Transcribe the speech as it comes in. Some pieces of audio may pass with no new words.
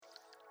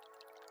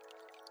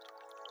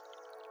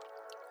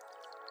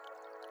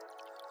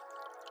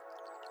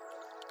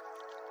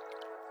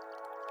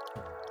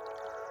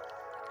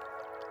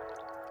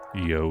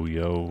Yo,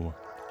 yo.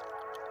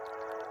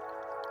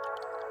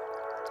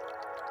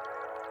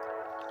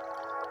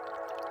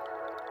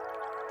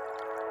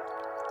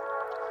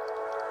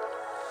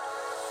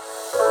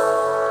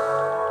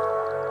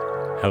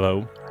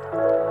 Hello,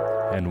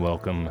 and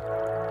welcome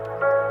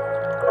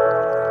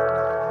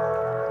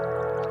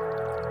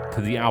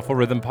to the Alpha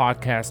Rhythm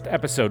Podcast,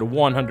 episode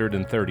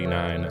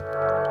 139.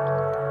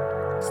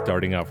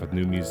 Starting off with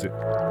new music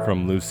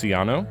from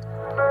Luciano.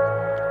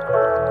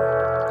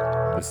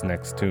 This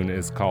next tune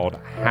is called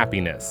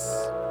Happiness.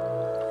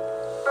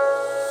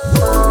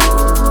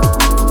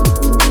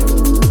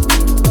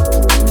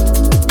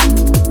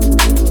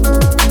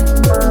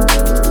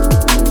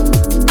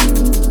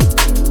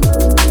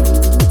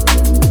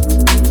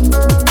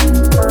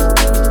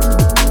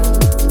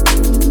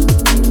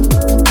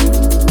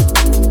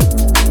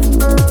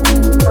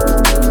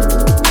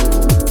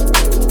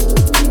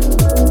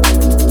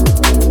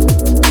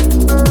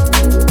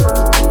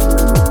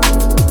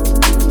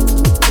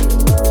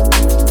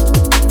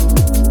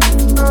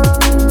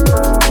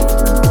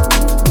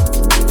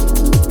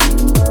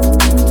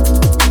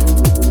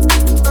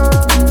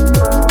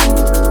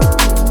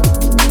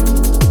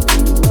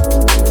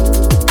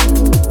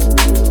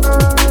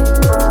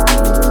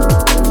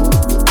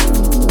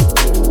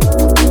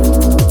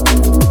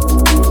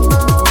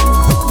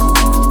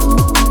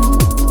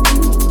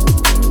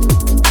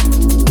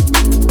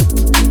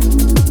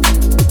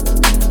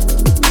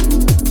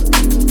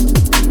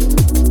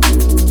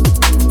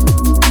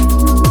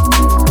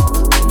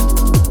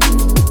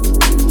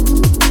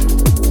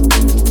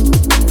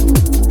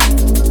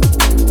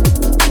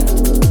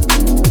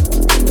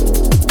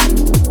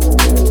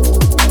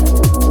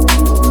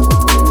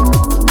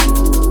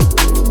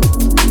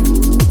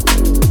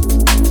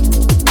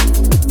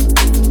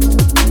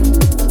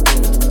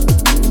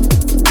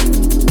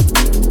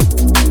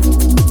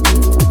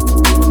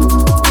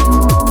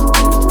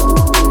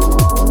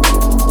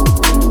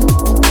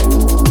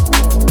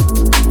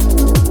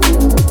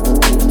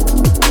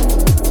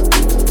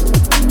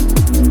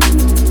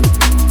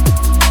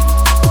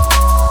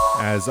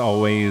 As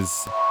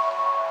always,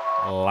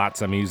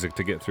 lots of music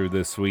to get through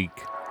this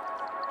week.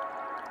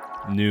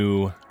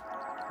 New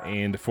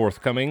and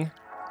forthcoming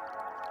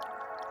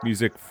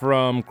music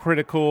from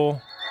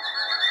Critical,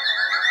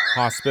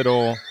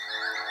 Hospital,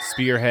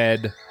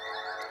 Spearhead.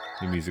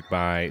 New music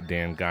by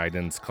Dan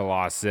Guidance,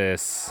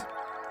 Colossus,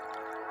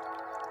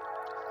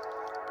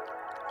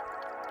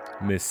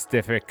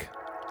 Mystific,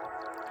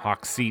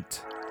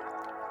 Hawkseat.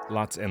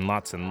 Lots and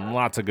lots and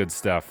lots of good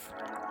stuff.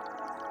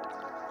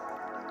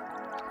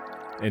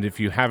 And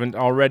if you haven't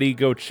already,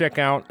 go check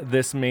out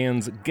this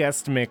man's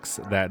guest mix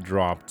that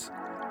dropped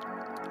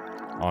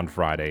on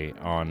Friday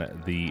on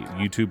the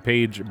YouTube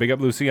page. Big up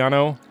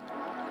Luciano.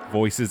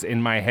 Voices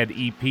in My Head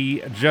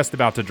EP just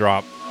about to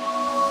drop.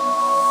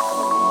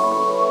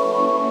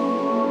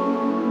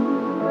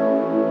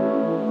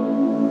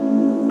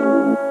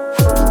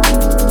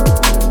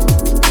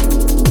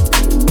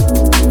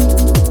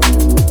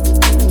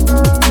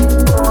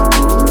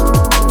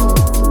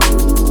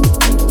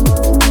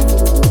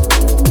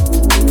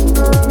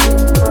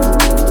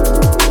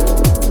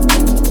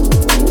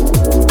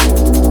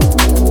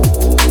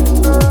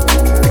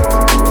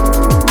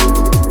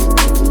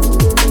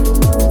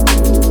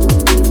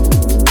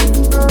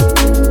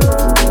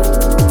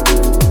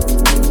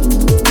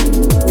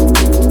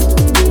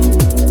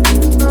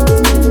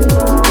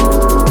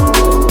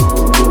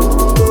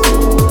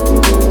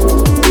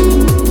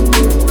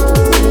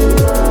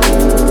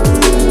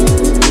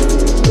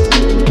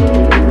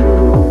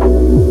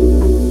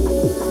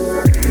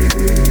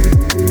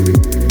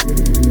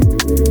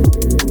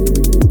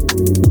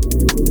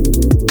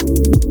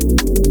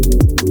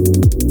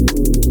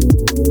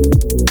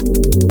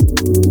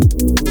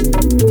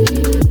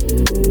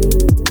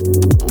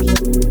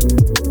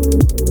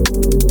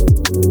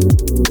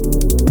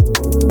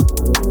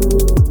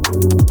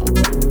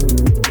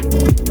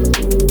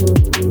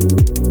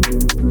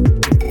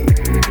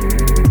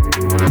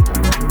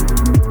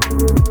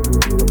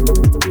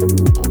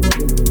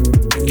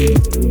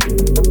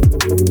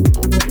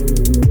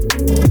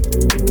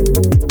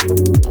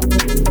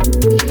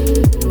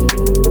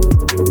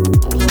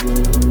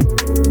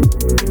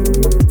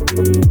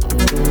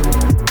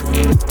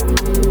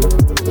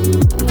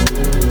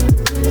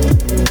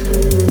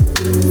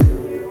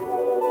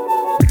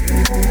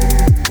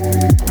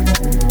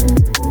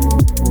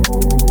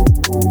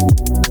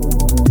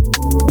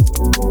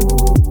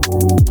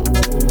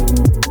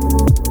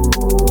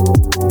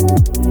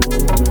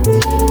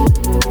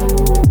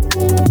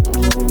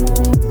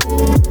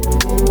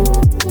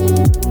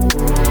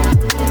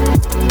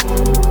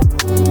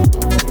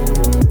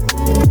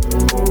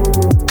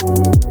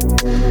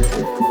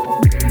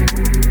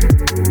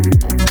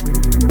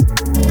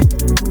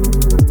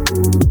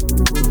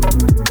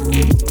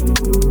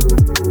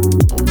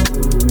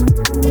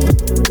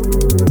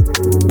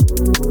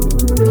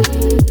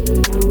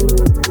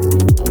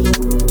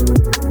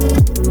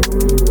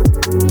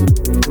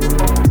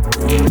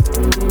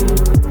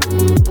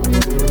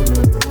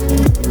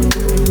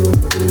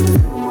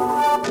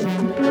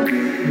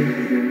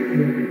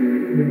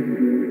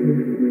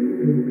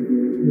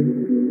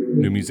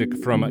 New music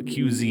from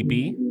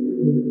QZB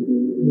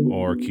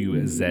or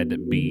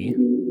QZB.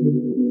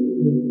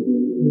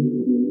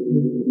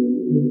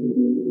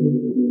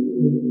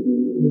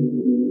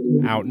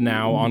 Out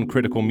now on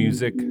Critical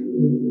Music.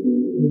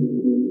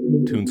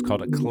 Tune's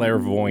called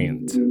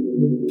Clairvoyant.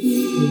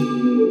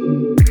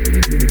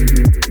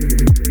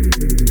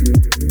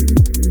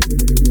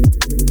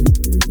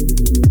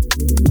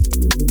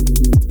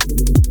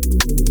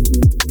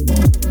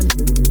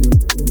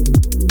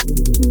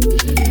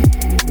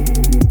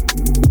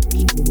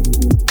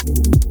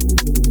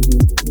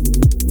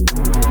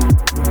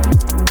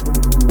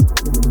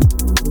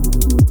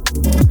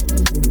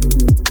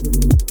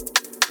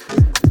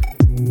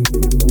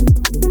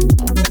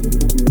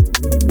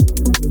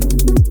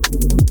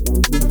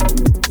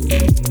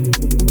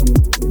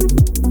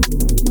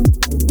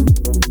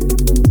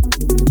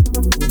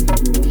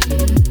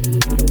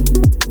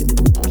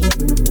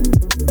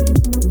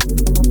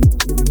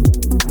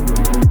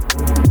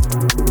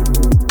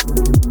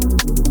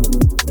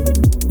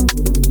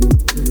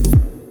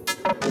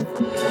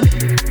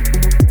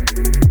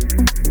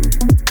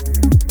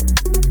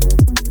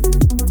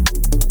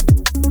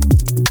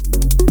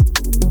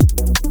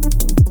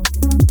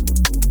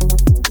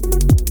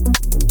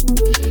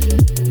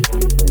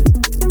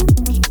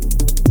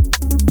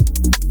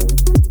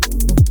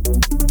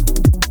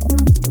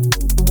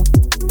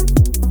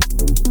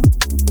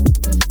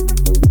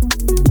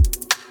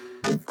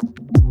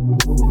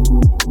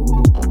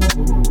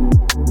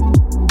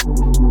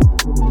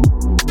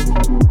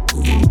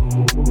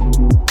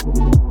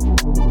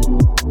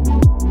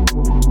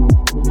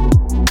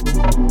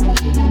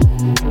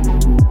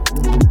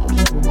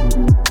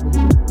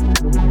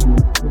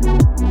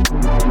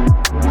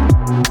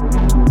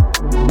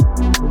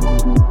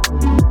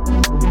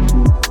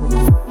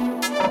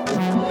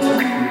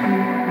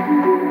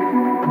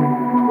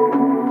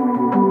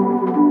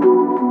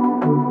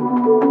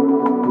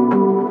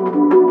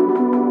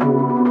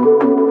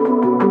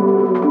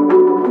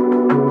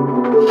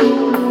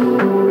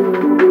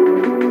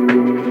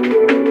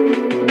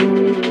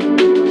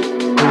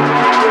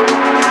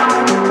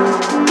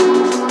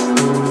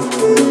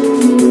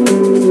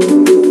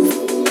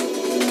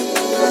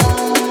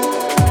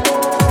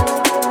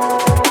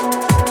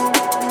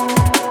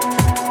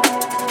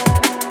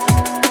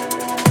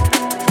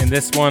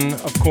 This one,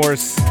 of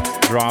course,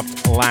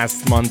 dropped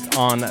last month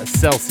on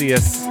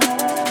Celsius.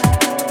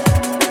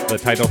 The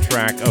title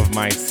track of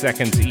my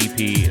second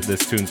EP.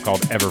 This tune's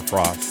called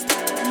Everfrost.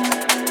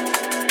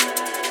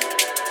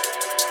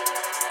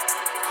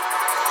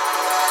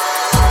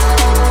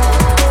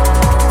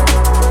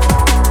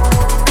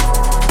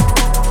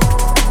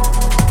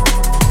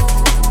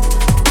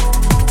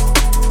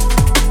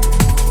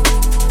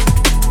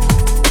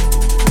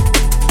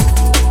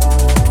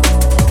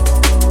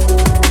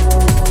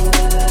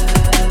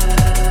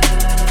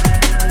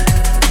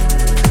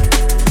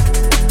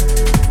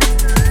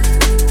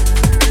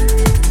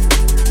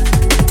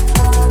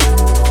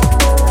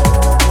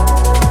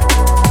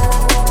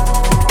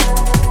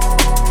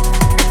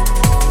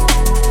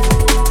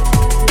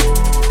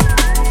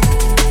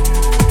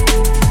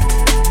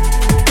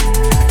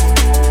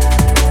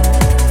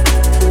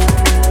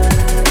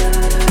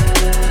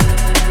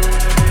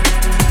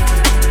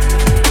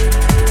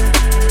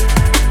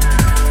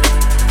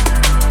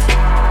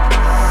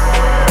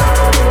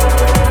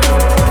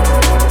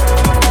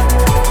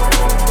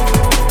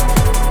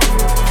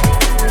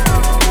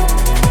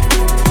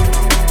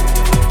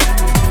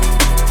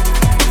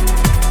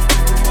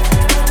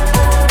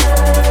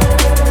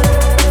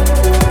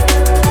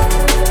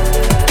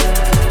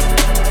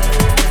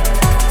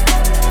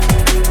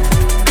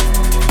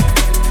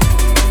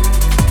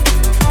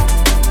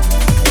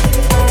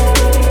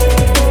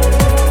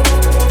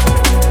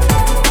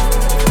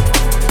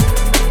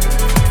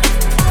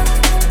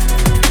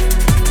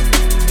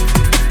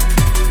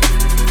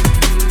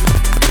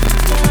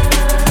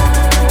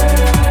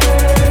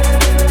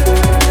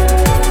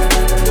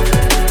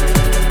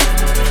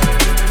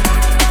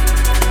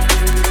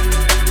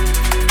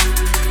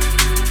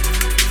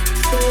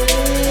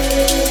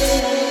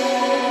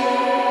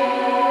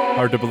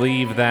 Hard to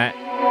believe that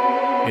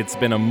it's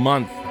been a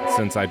month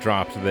since I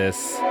dropped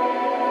this,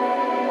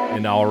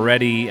 and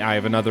already I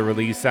have another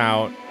release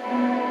out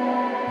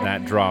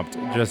that dropped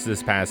just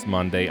this past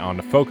Monday on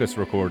Focus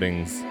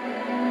Recordings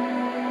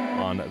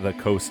on the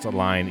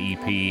Coastline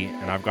EP,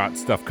 and I've got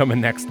stuff coming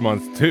next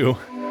month too.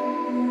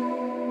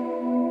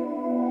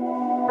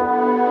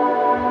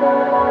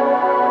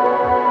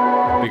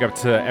 Big up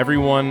to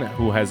everyone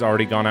who has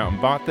already gone out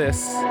and bought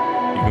this.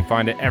 You can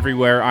find it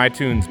everywhere: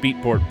 iTunes,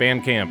 Beatport,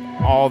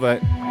 Bandcamp, all that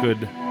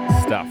good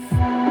stuff.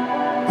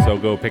 So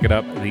go pick it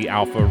up, the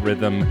Alpha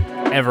Rhythm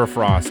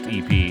Everfrost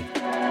EP.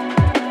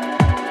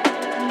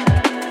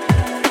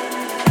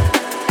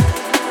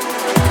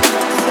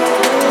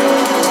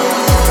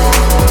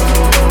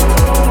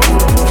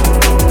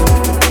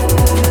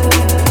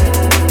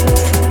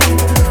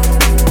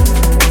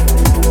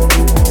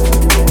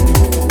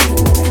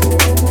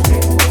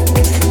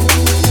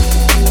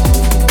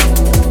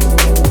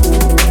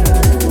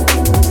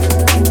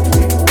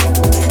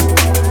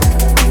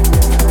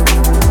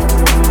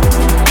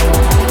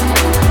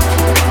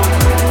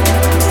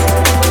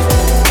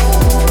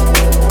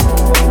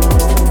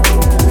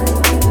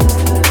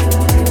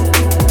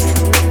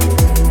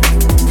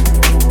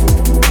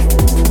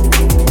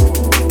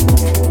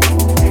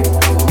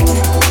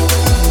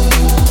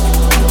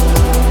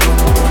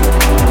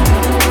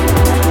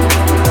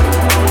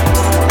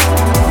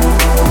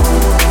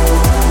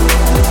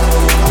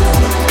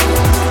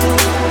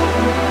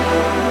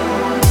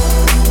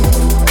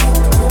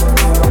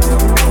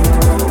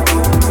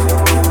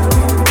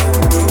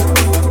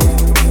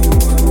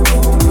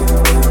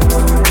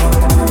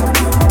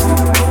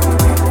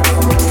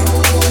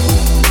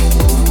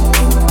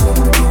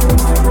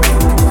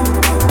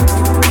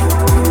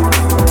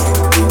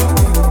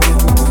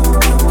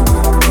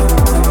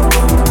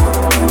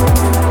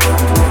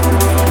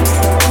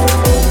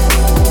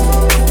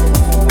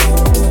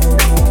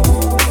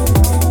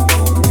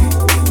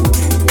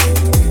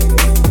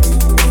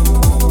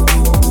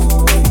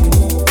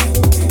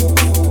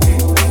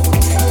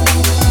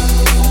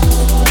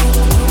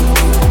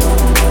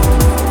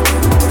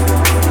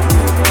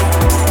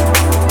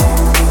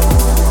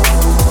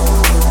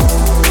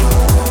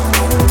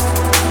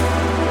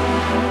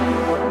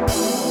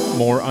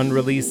 More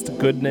unreleased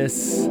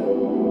goodness.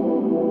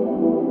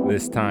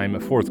 This time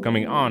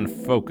forthcoming on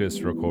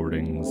Focus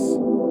Recordings.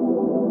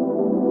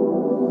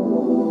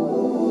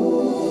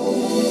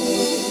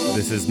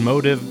 This is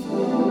Motive,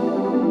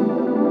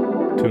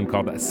 a tune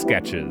called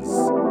Sketches.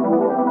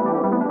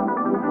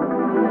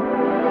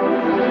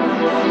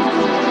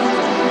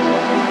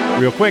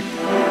 Real quick,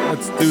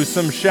 let's do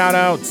some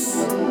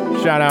shout-outs.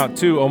 Shout out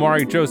to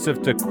Omari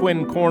Joseph, to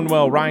Quinn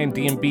Cornwell, Ryan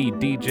DMB,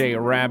 DJ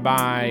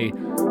Rabbi,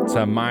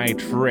 to My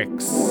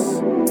Tricks,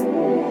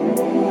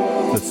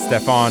 to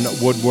Stefan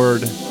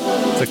Woodward,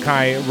 to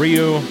Kai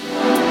Ryu,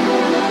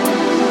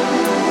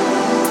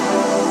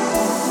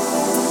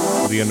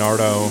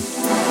 Leonardo,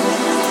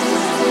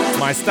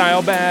 My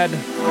Style Bad,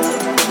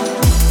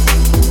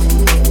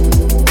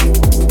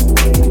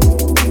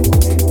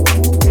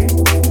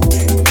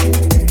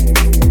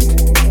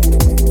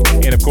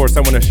 and of course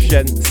I want to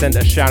send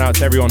a shout out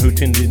to everyone who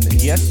tuned in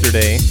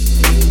yesterday.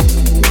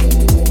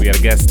 We had a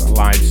guest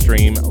live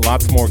stream,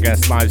 lots more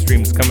guest live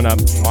streams coming up,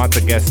 lots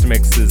of guest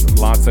mixes,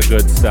 lots of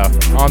good stuff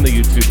on the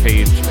YouTube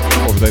page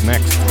over the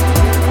next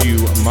few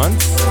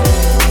months.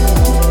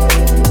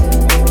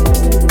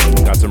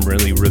 Got some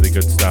really, really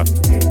good stuff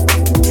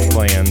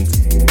planned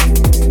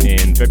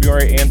in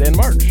February and in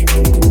March.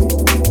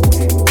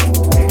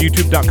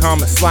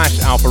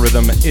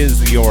 YouTube.com/alpharhythm is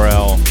the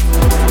URL.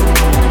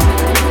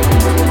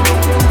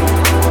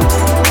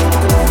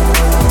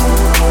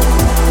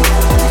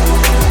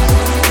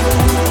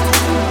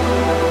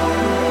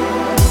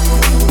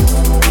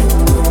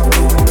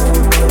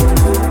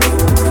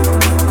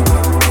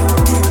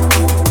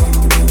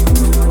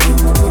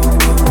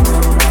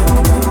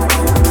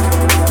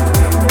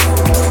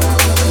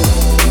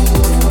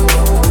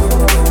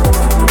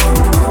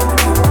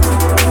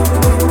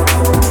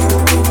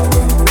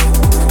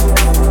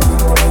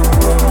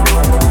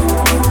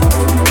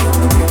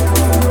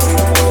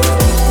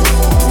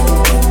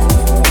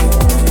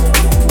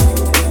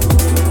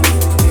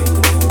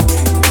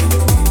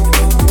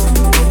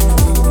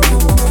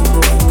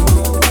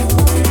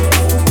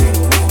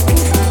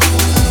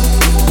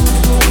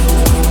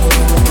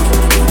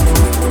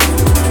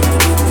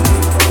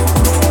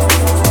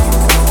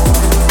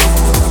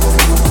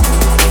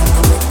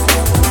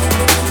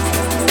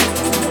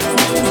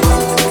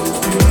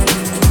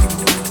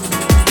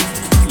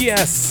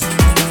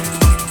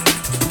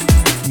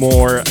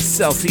 More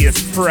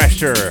Celsius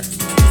pressure.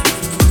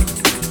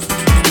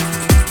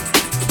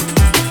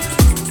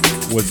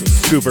 Was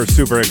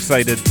super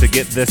excited to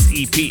get this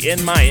EP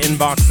in my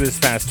inbox this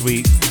past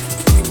week.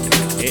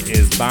 It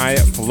is by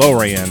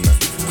Florian,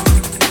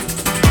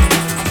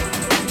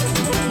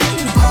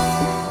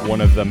 one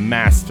of the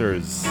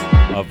masters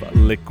of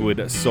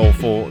liquid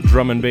soulful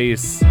drum and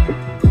bass.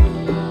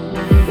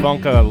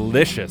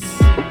 Funkalicious.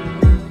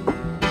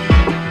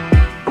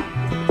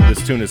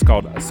 This tune is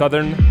called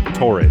Southern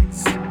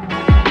Torrids.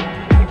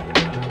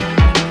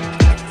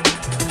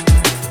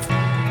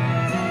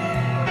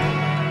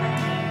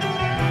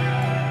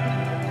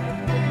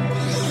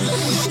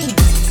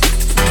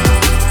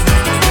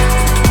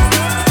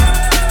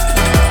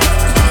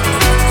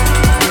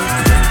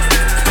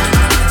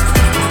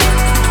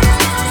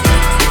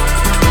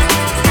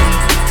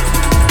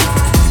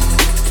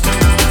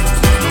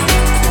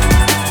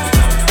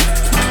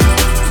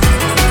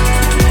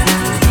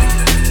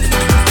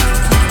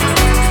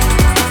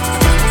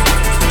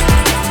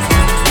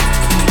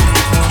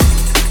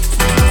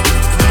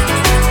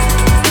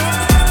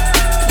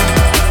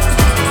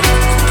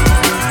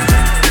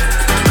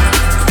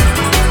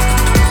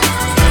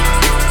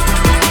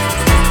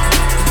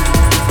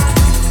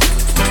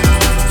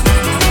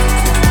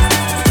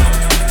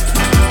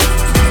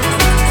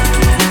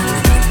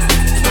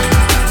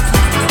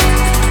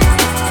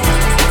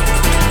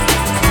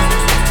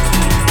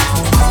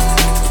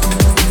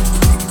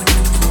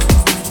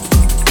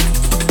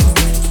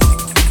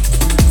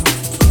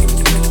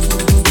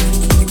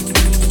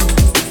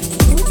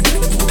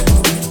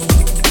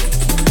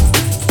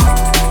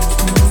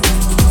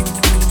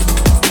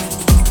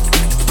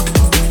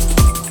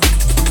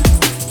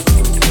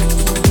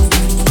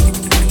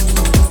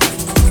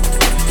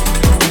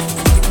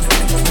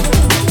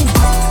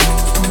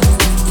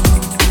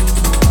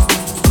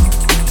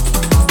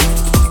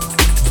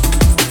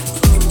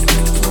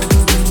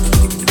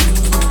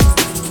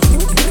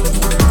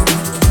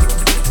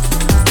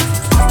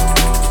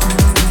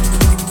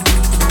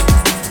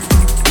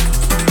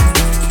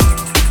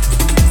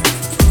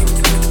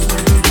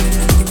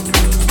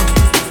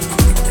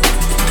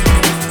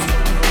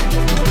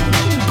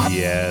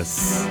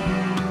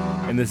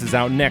 This is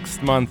out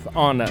next month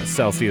on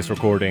Celsius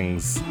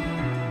Recordings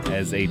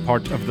as a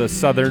part of the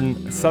Southern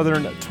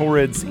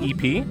Torrids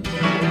EP.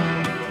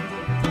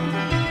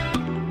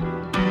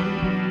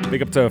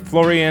 Big up to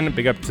Florian,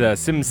 big up to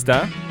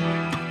Simsta.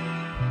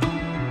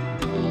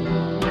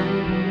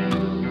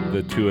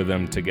 The two of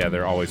them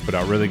together always put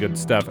out really good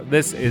stuff.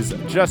 This is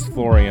just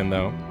Florian,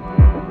 though.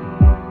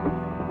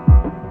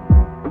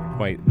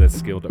 Quite the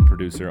skilled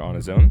producer on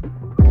his own.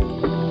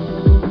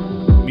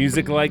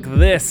 Music like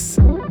this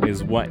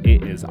is what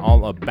it is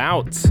all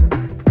about.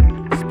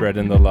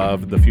 Spreading the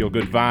love, the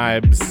feel-good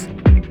vibes.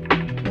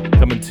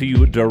 Coming to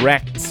you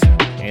direct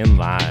and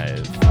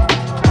live.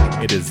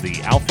 It is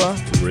the Alpha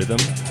Rhythm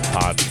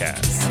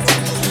Podcast.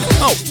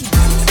 Oh!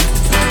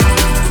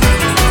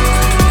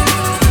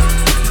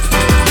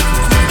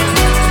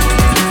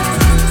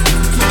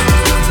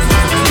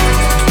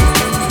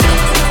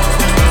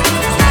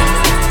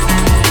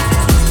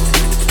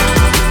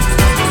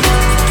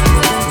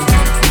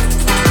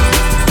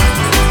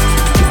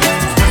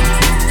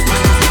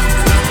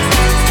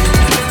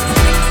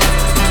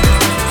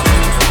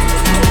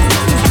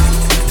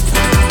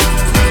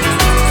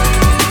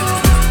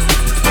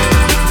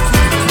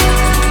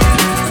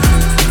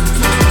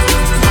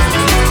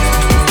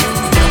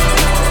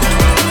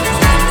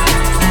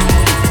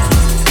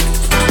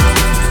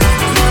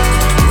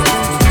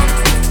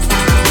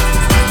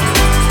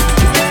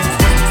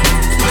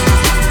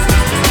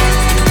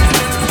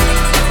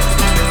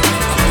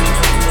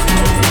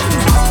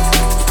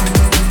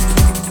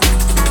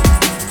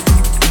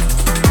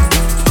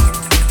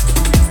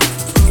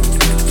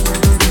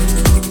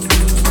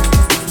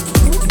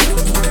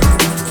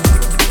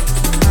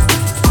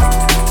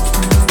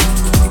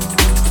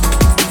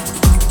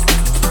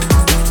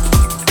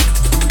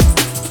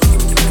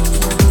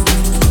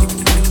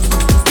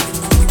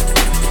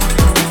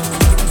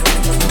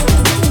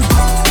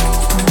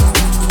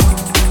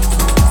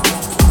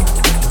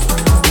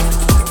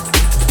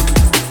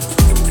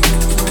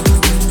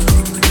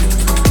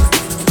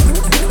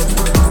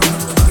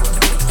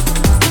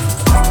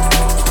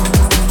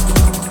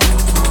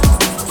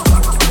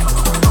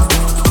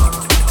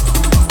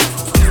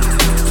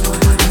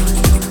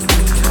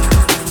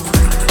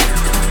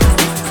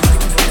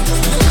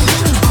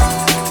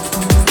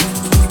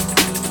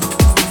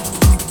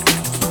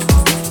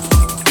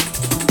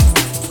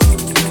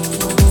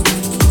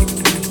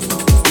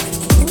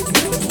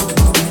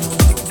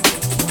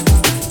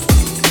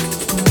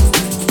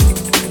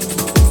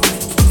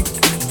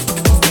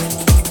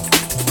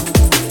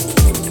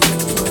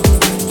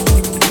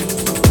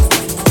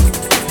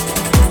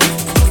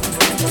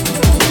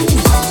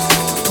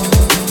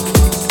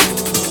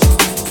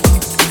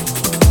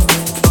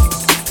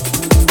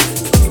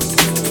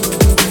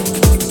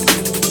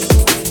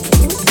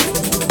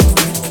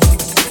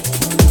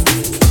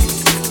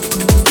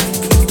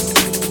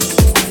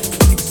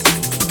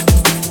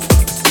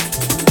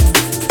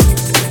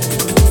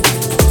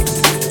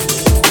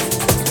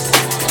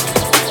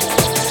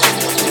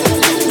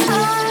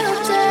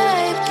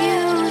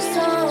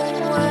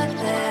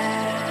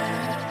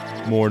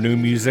 More new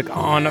music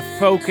on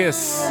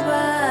Focus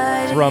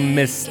from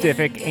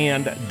Mystific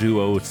and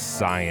Duo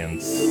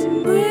Science.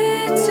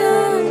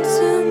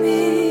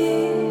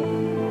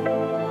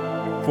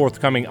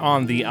 Forthcoming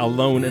on the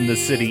Alone in the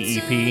City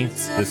EP,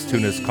 this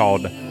tune is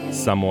called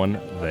Someone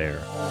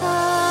There.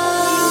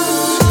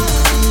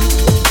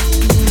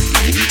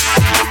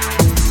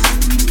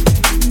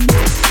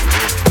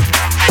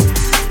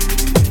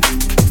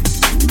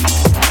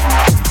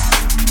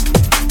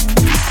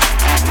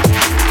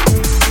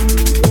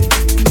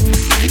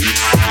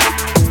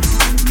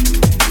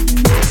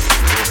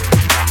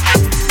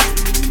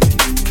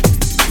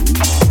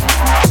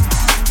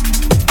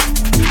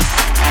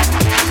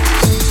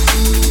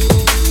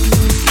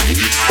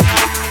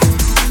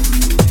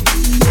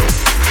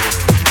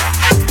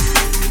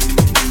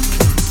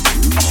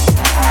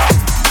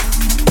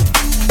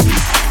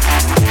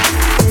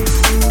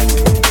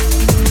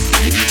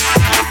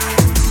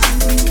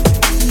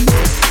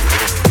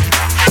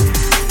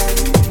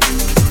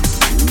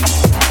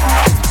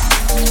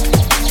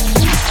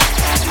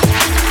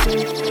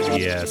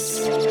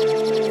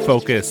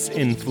 Focus,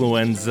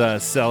 Influenza,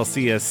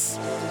 Celsius,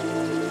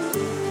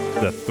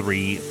 the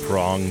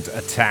three-pronged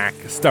attack,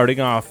 starting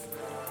off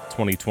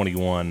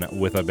 2021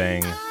 with a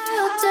bang.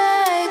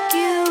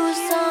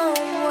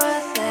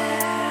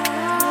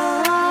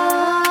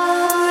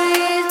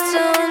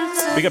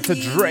 Big up to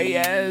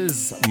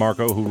Dreyes,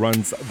 Marco, who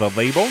runs the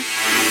label.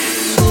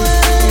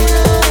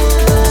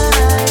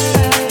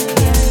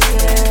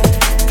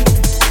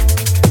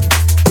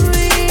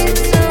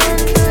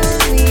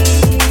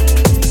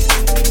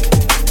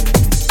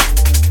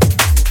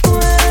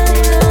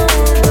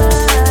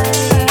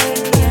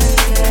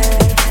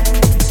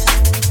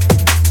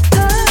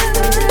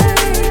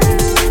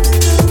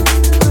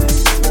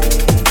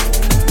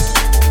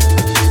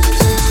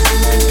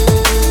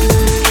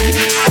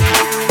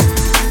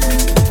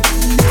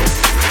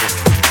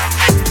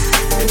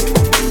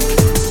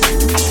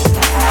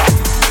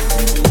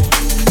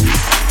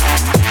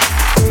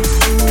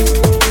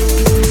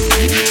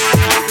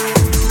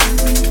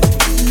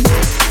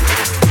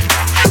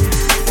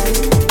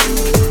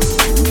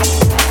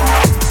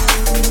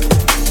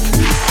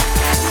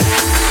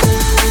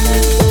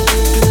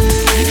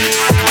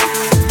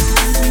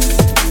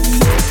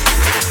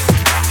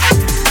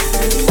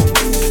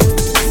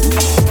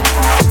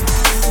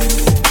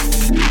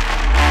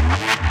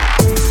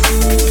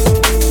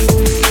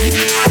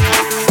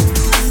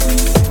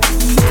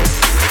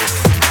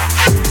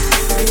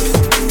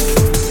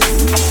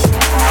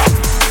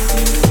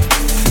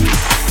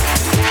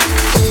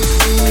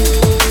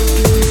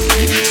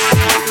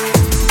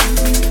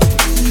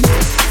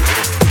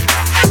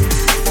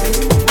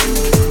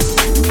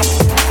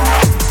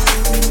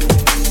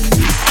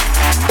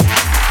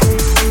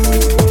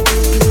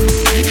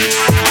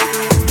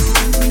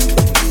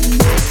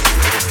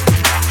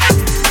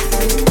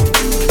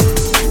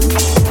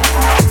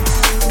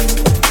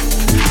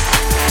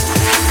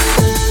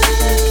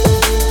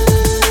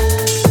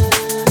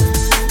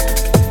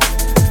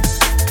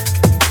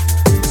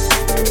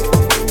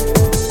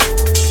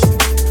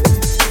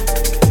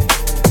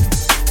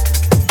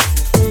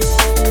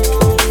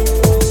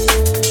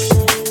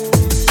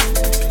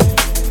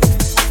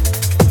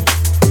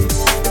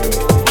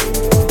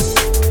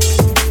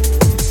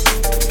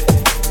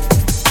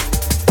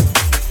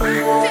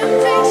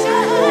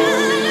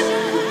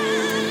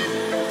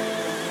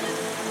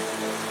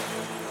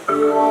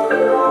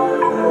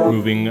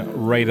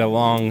 right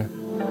along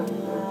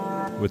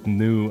with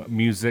new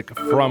music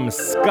from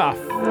Scuff,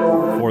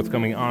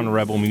 forthcoming on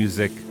Rebel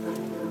Music.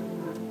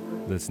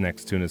 This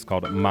next tune is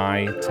called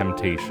My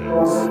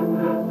Temptations.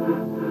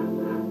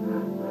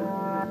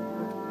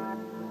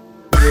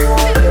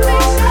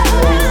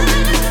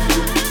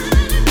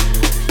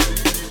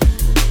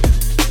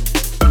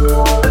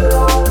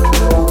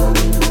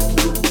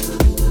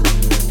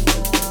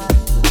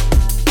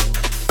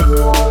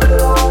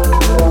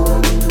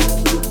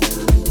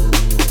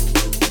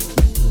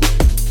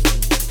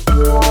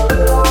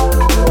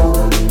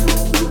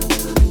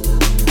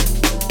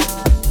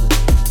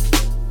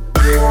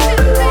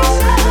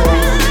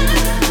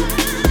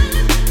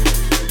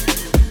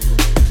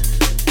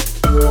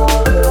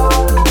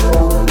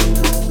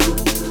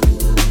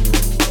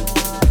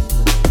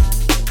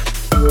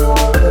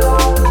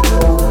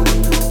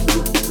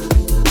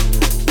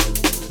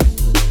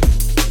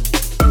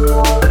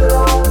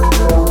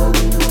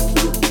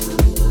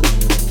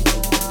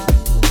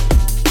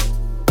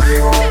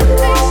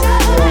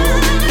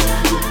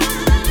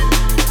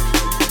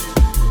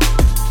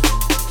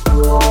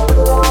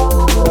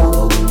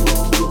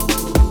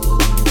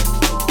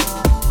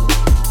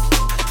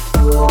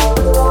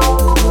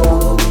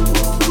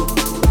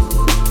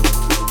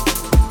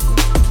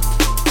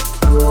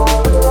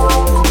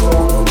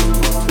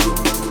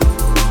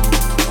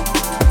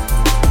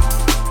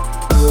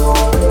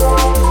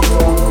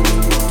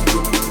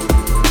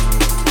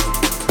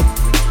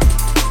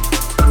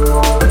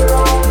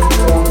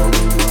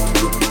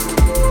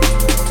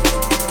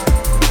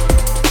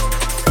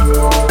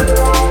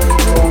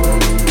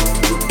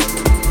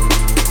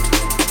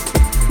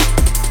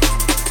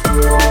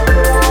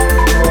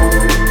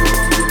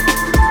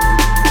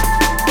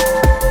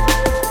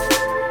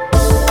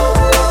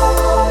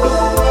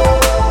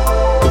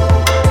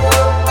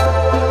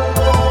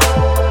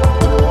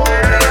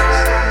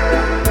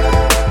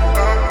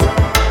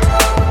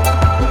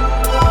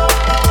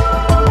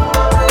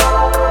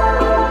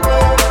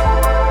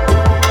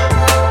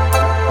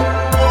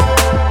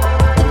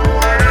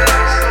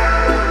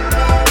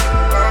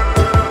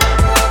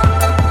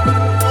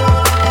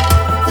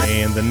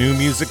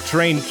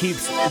 Train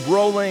keeps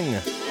rolling.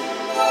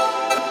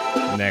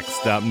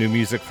 Next up, new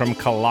music from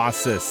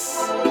Colossus.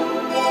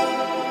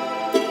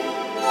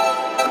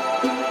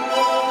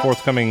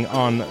 Forthcoming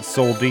on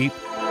Soul Deep.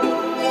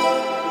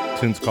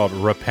 Tune's called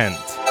Repent.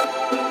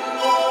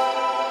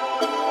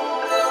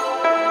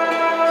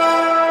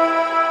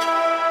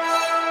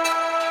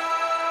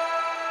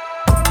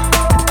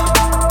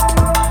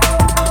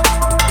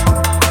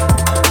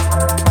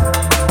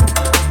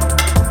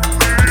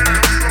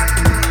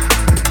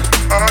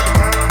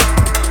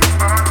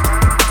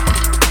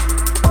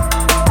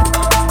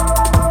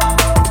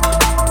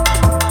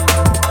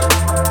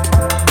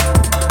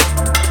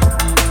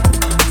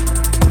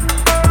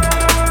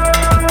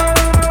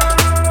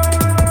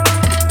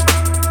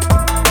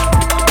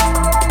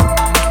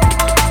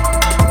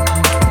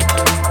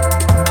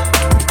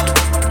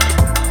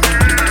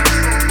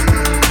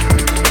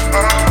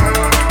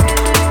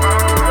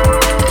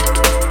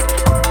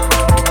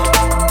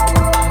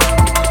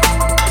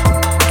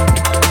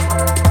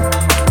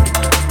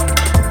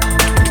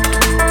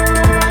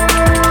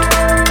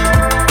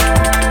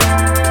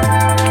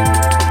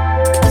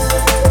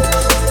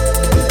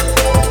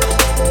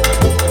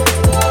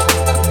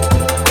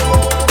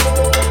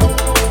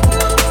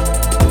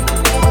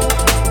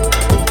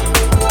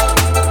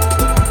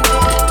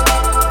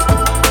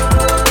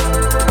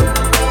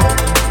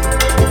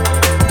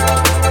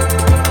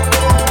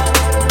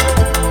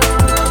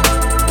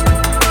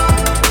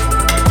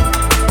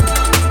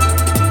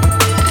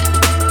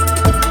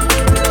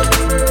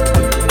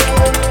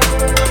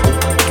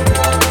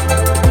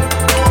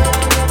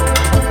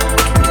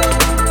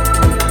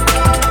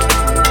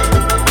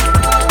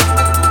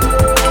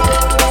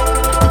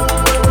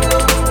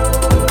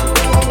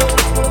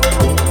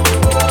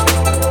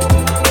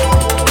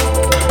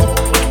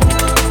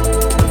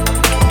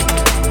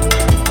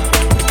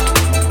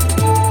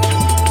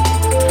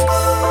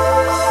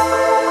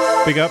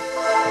 Big up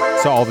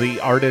to all the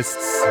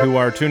artists who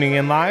are tuning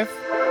in live.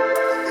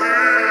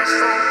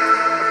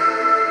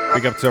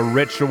 Big up to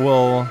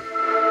Ritual,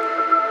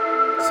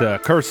 to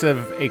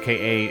Cursive,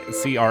 aka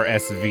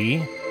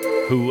CRSV,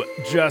 who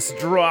just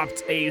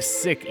dropped a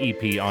sick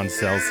EP on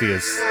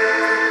Celsius.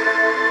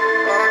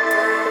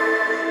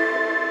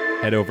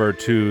 Head over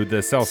to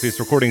the Celsius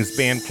Recordings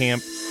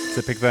Bandcamp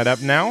to pick that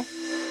up now.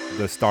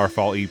 The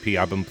Starfall EP,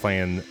 I've been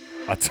playing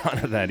a ton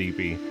of that EP.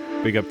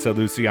 Big up to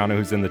Luciano,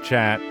 who's in the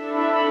chat.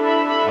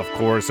 Of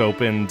course,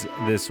 opened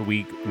this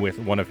week with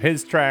one of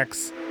his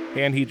tracks,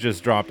 and he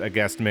just dropped a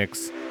guest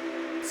mix.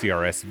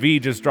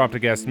 CRSV just dropped a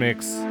guest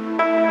mix.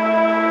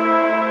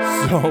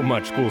 So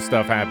much cool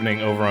stuff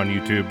happening over on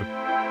YouTube.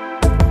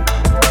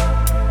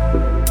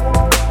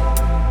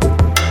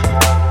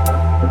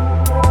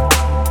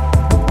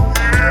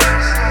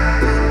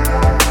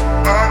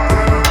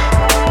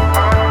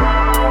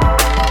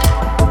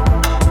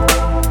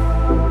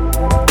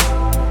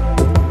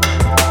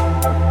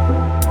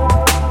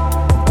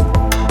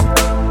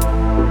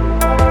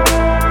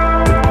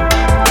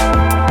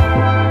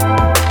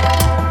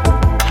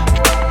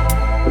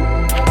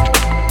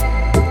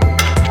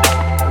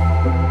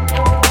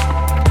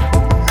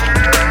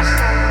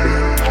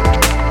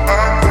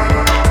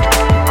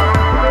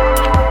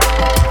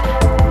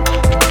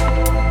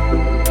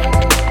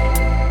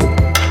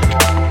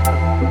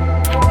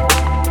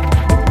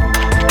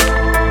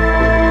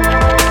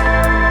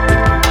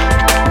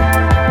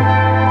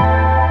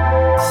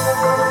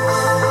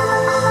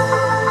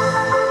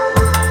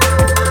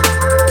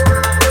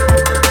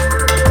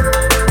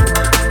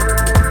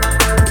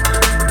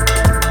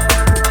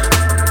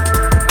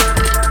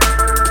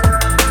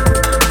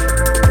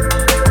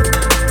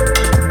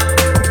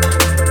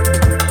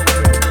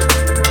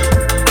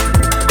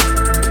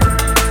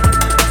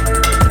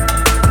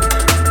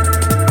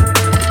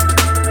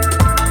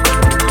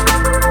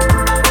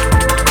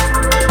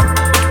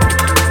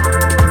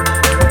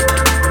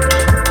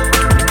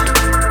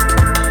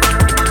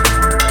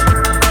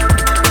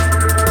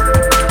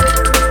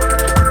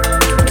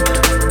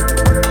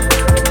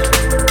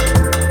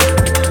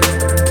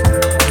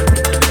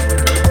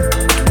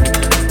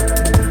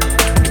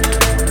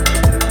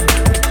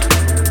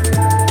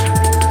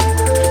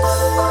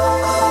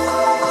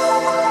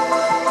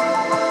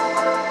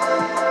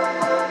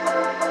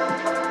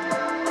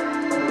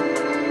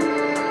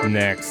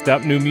 Next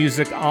up, new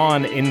music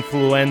on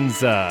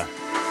Influenza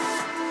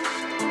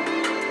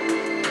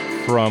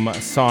from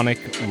Sonic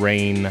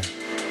Rain.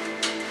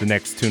 The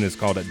next tune is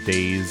called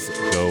Days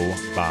Go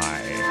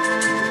By.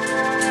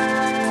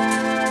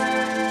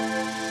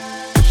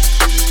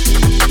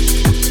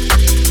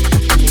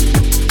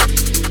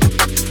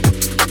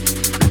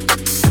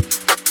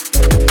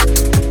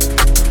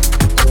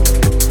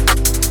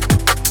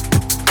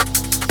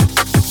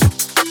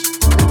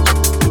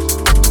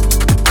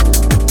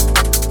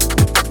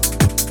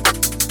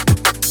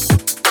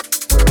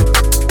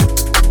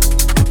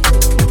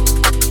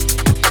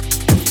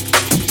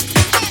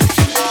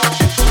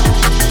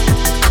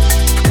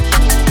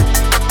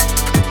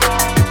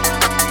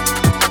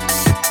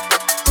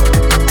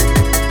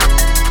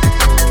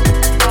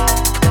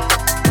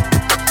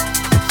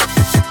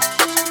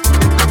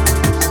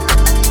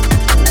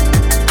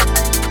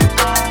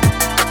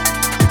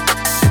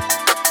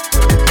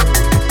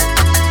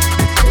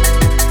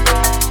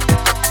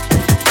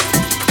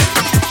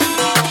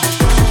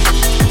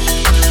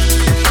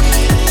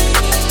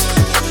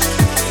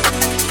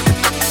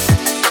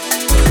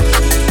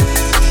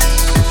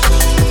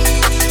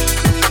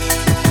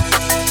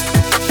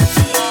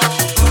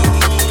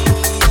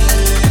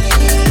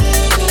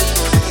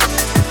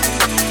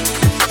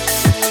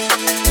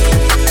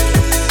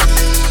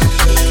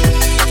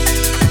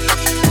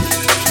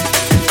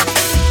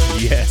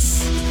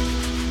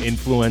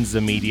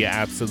 Influenza Media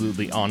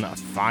absolutely on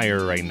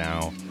fire right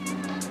now.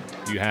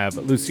 You have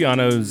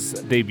Luciano's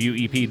debut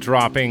EP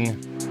dropping.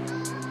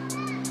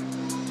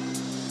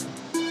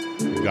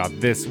 You've got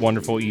this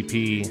wonderful EP,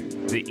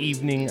 the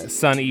Evening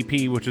Sun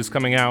EP, which is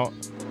coming out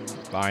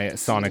by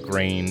Sonic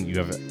Rain. You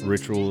have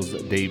Ritual's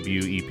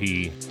debut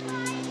EP.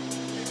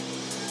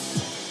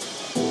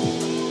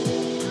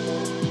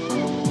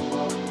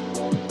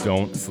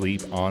 Don't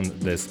sleep on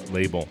this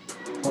label.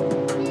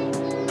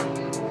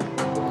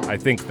 I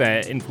think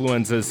that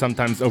Influenza is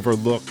sometimes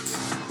overlooked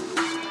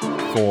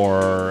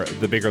for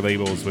the bigger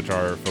labels, which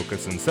are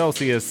Focus and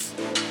Celsius,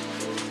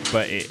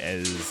 but it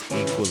is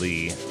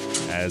equally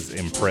as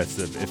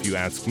impressive, if you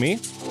ask me.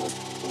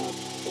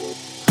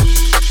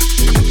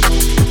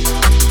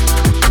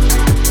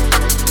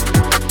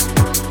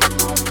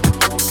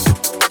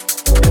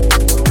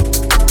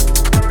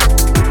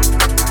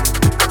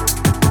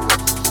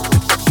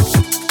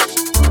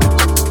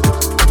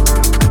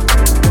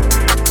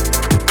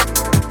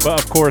 But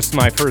of course,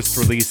 my first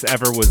release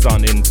ever was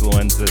on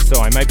Influenza,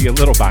 so I might be a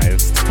little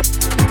biased.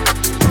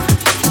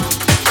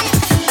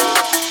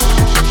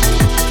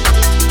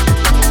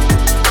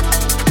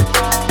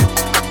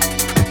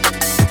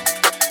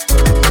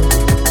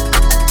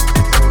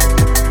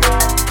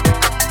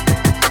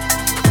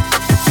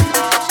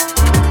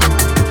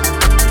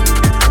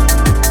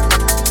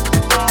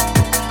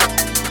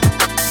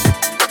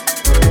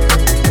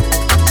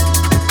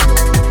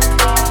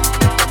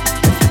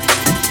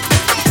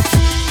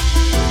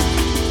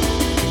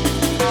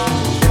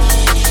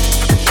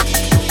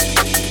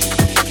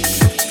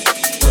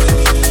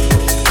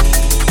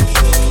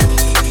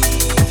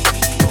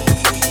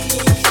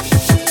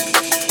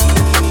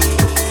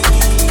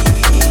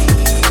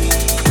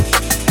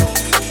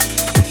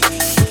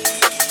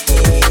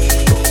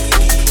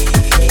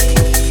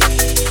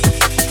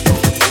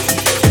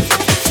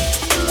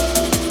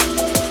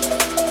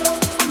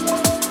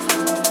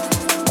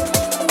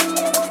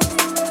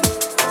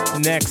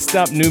 Next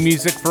up, new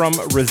music from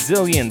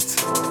Resilient,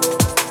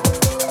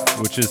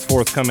 which is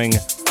forthcoming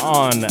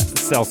on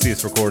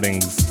Celsius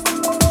Recordings.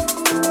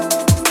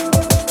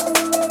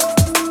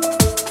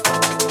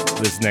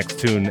 This next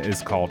tune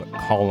is called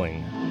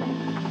Calling.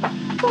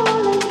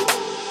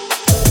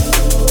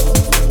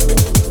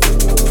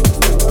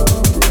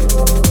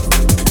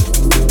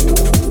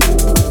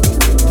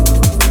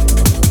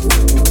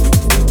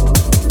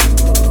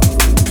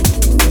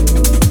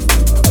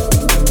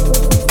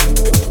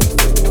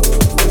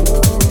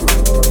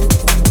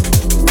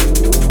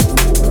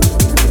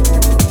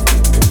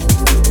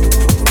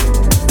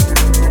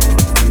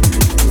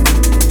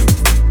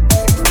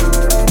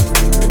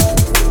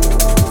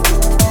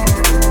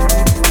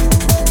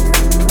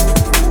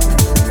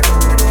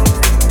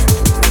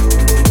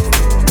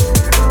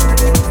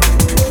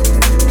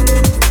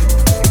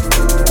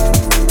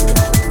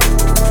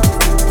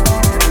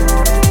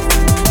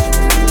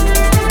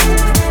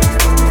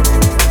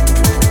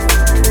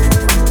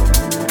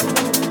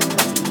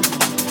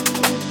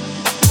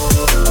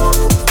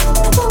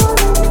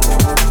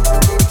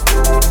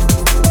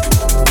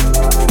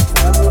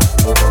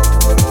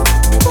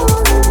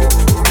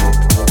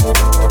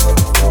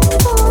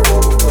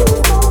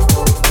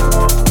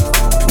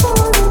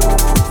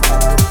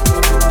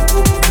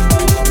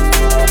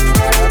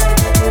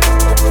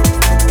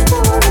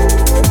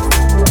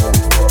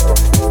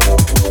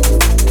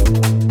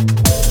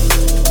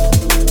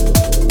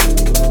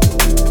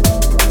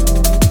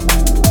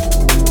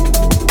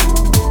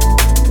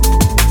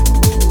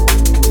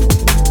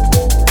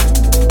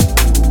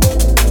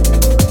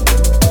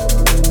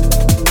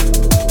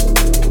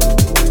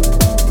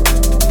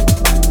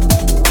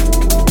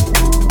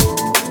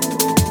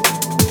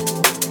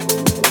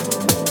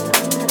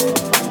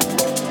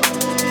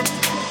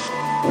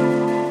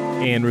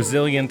 And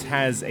Resilient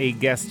has a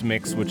guest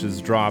mix, which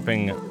is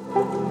dropping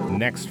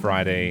next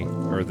Friday,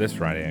 or this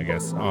Friday, I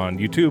guess, on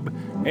YouTube.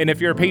 And if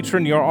you're a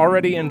patron, you're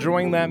already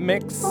enjoying that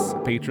mix.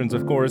 Patrons,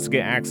 of course,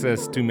 get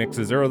access to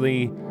mixes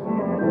early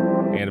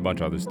and a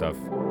bunch of other stuff.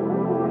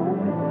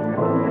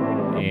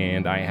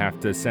 And I have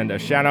to send a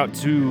shout out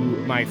to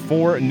my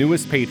 4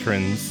 newest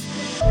patrons,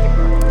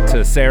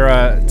 to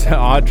Sarah, to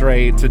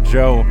Audrey, to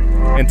Joe,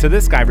 and to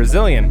this guy,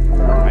 Resilient.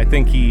 I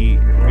think he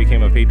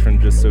became a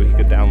patron just so he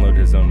could download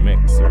his own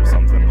mix or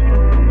something.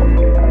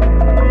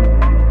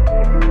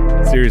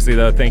 Seriously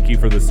though, thank you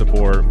for the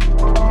support.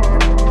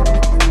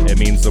 It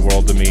means the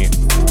world to me.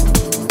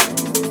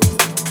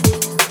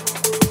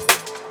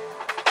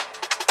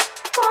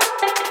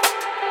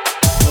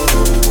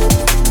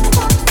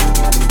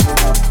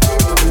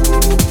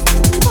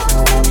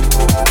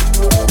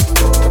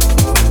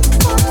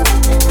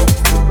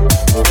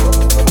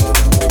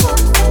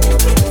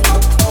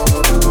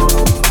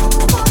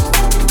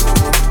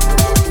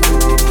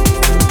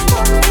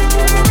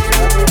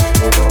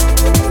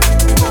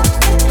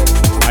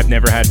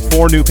 Never had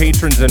 4 new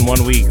patrons in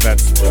 1 week.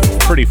 That's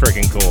pretty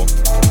freaking cool.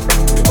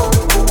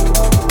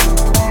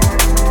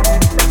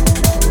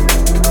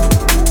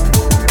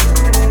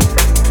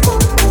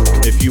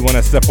 If you want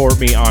to support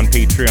me on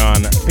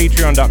Patreon,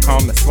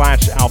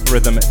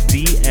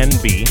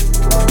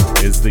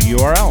 patreon.com/algorithmdnb is the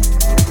URL.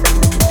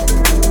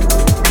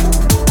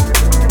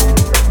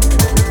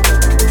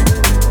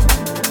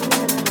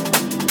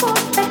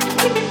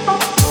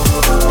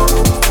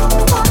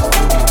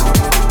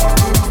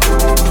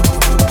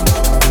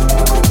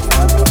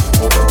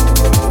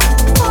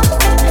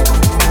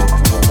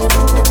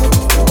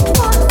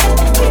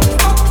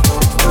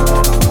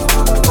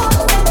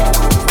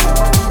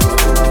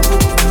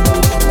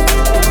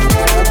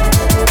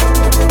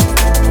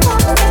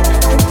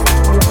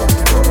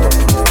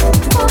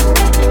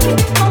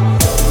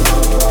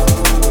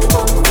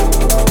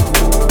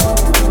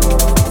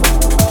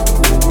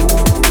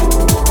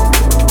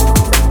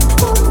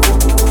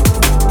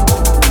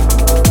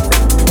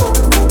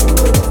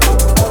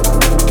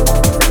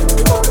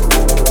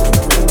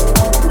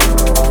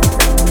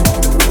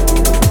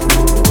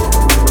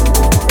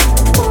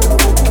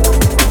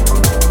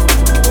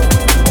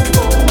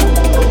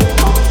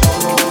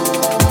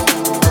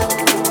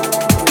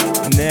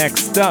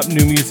 Next up,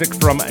 new music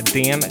from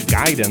Dan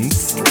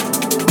Guidance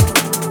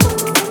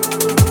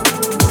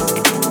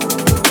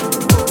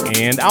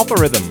and Alpha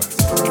Rhythm.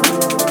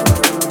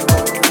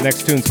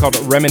 Next tune's called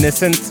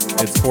Reminiscent.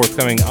 It's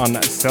forthcoming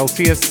on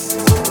Celsius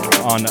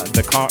on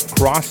the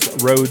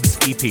Crossroads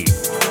EP.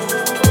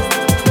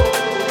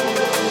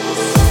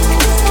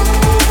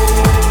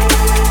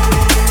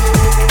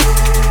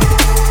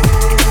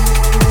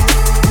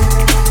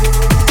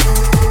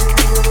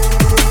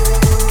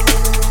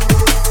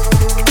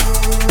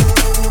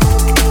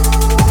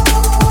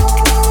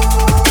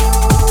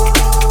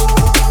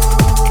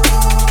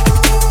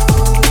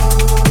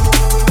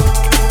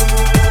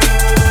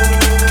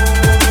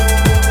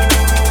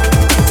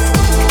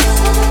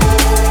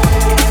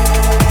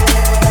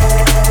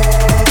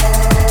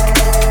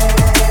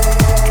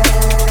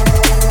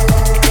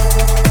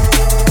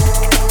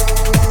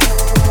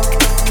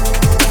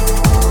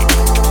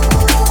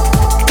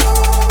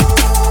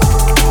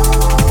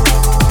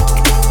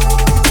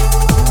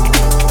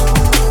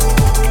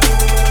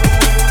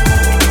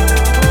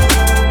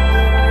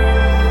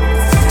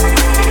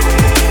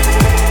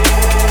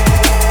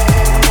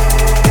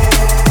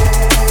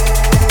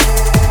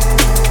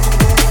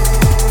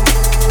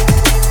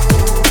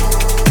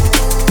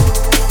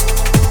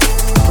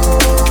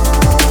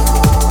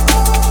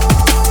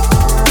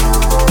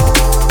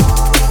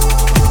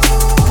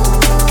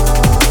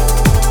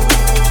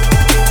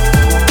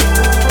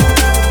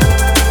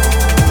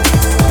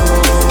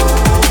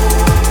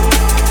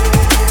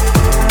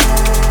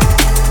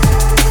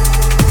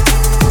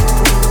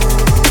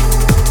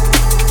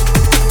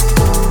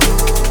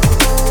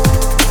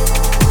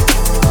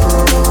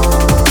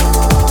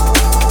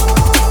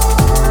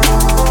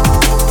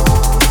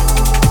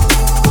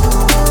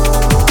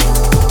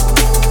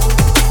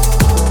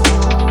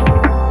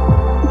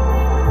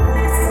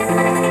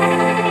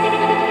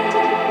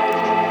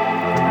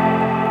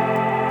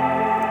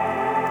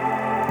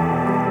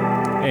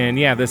 And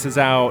yeah, this is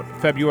out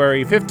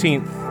February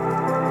 15th.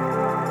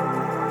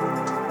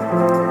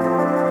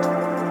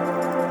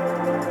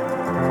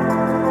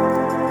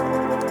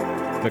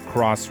 The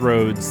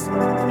Crossroads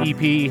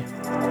EP.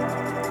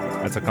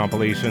 That's a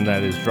compilation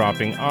that is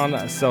dropping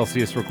on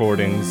Celsius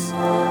Recordings.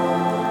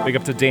 Big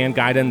up to Dan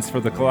Guidance for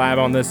the collab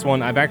on this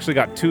one. I've actually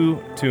got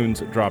 2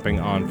 tunes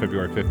dropping on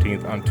February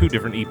 15th on 2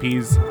 different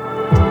EPs.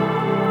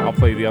 I'll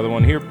play the other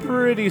one here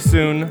pretty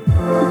soon.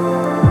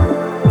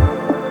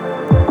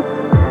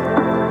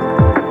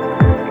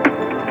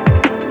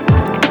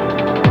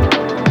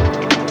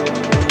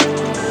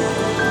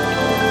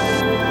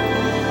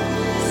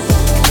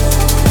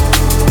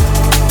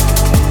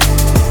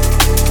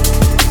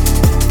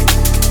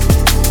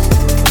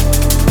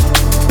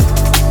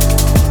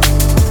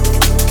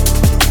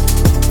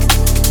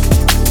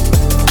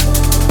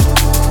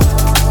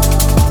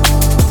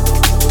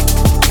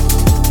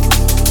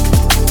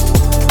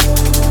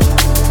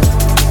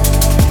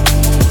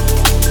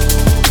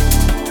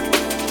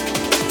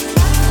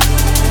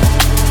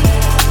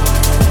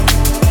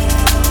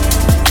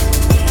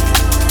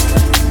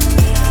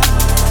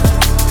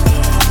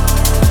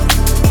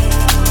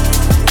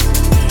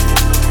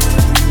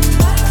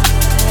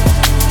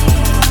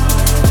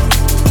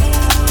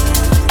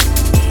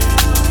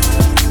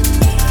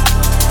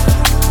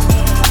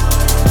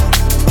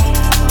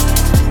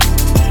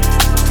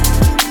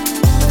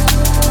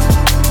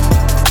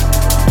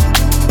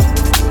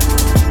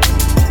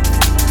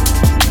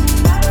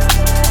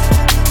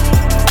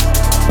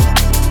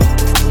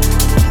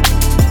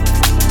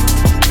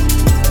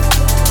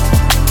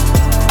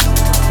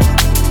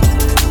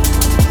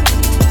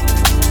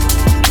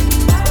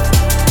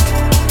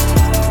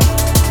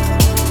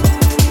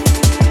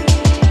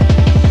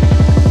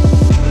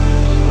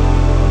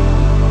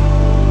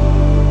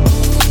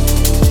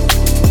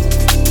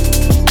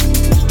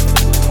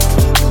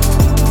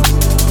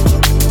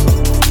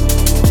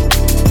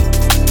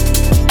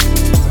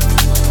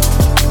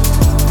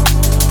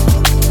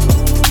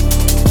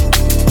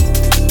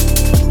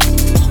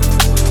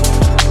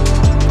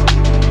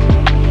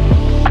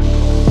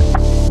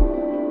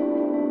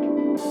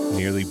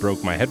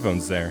 broke my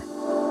headphones there.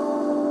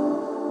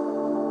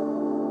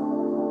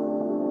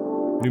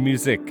 New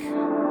music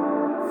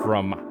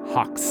from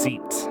Hawk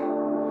Seat,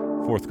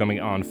 forthcoming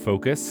on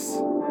Focus.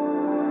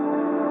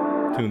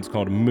 Tune's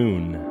called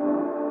Moon.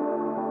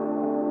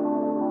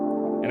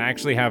 And I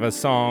actually have a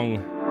song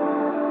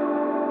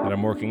that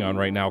I'm working on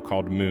right now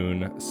called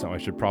Moon, so I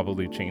should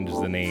probably change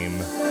the name.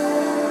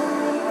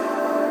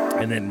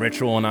 And then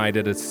Ritual and I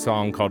did a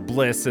song called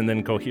Bliss, and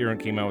then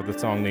Coherent came out with a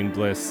song named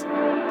Bliss.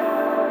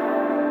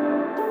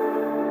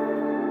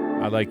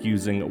 I like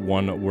using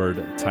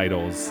one-word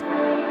titles,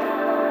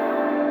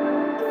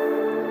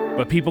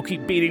 but people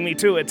keep beating me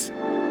to it.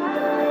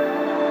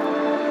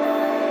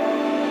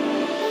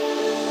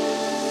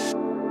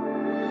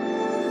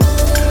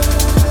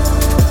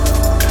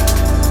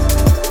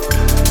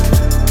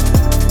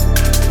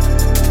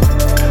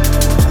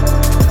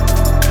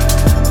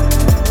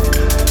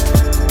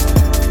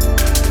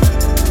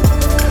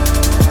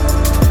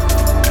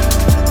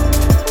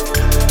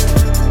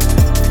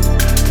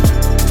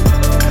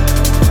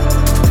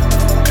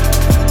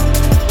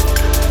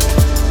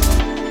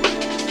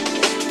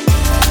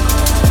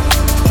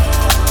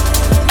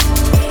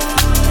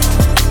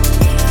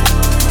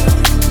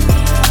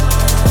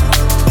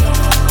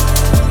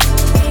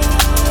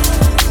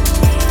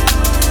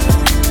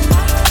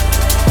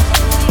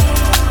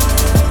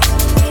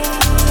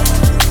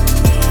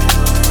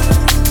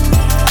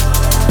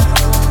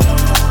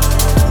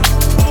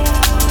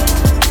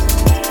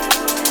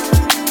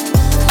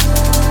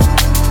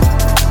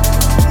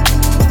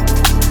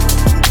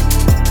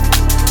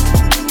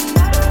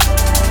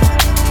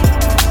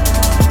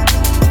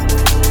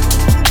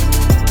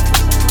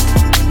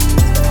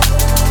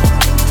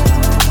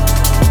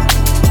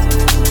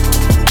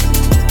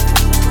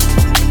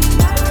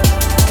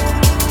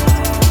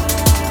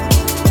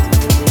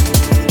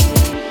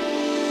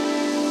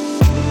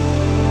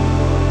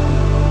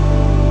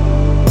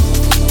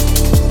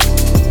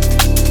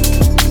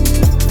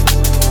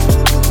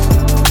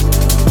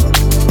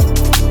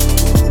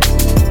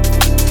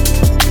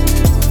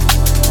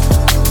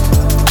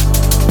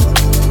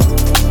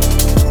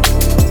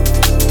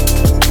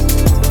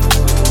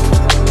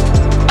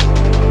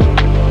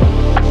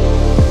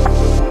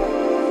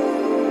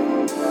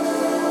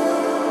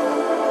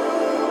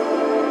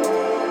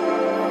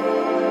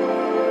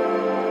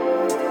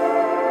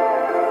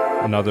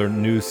 Another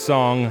new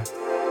song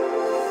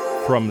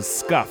from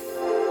Scuff,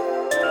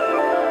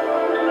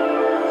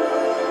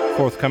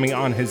 forthcoming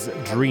on his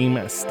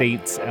Dream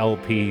States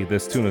LP.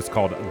 This tune is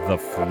called The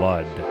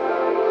Flood.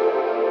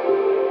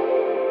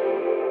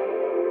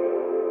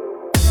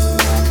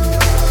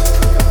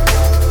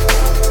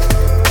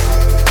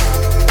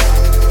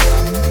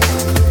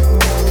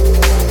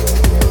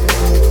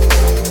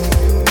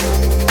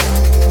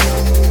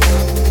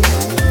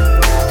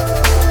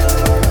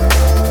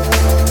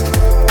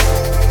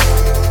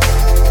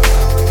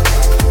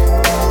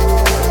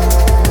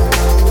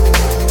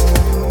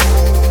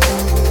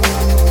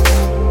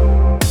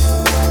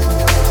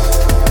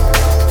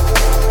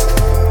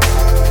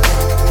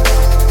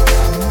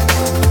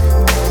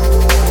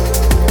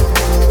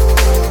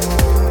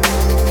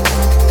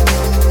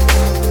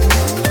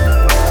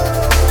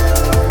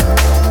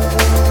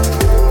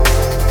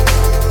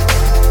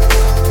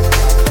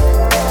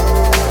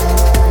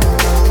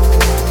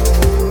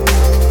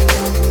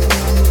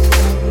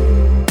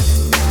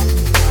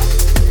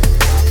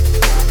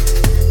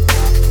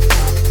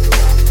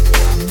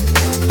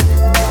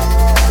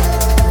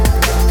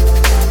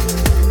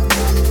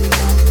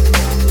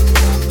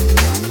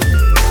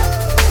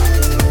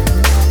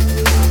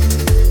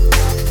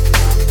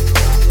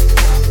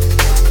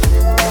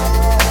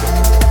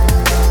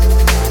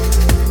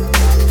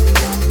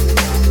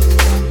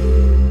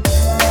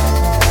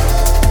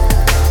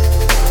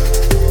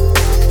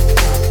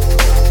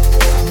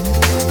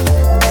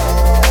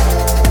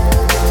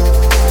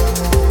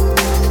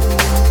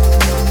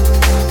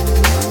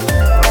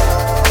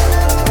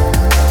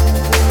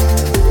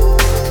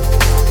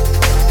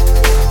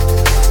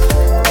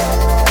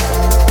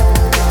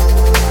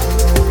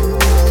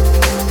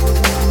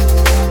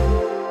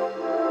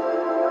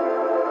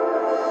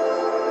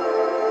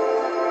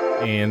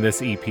 And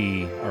this EP,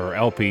 or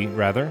LP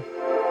rather,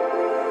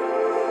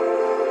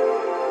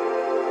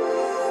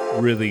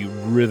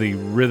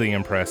 really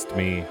impressed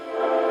me.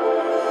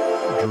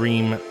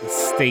 Dream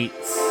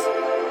States.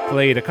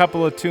 Played a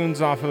couple of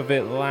tunes off of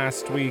it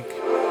last week.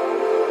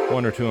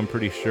 One or two, I'm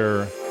pretty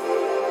sure.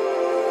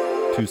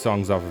 2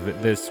 songs off of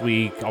it this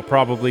week. I'll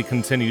probably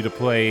continue to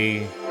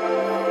play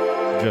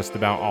just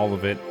about all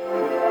of it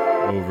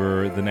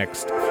over the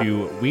next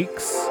few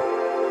weeks.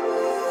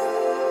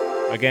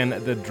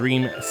 Again, the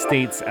Dream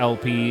States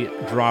LP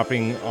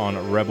dropping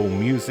on Rebel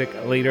Music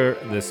later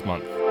this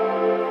month.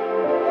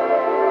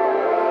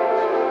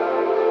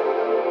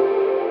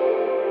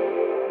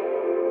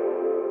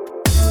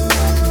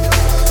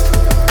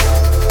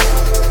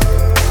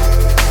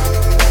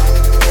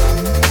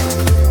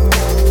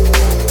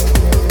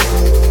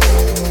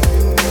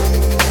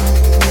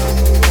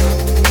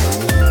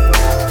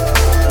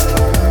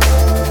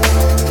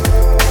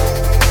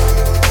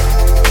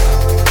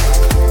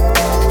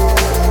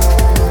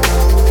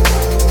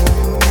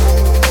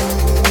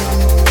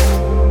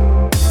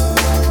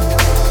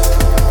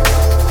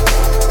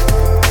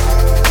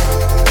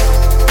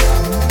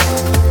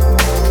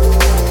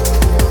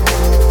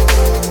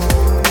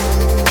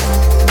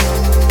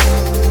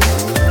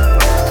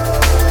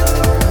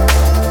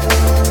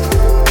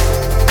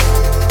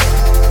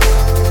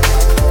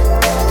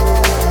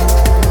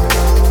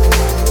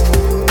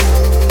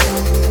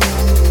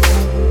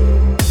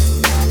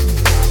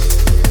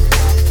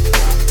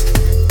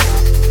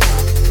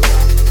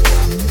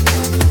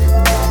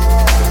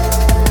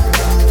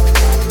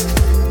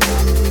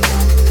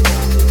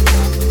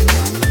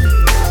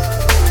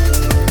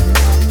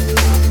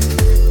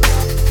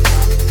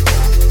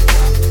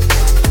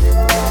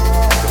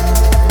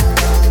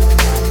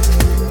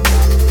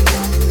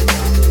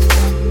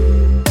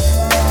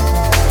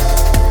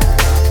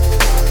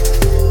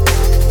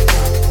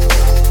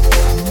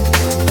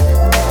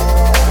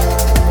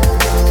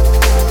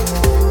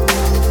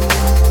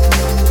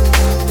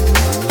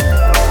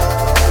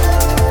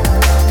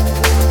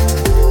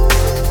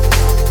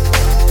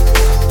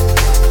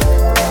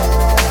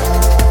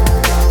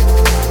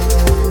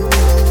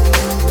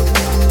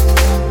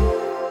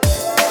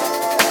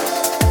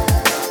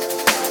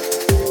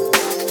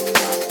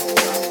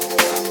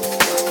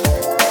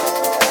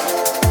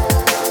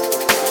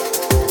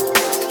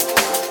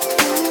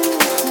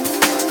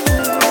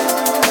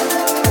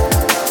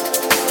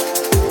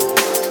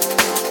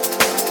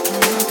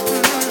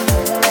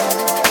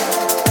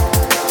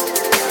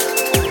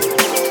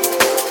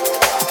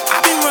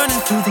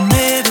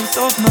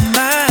 of my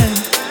mind.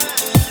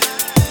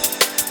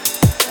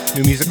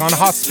 New music on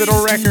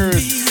Hospital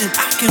Records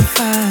I can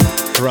find.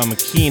 from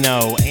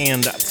Kino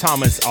and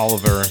Thomas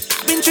Oliver.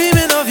 I've been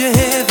dreaming of your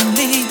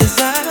heavenly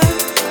design.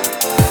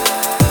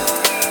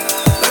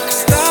 Like a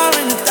star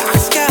in the dark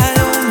sky,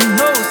 only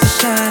knows to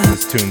shine.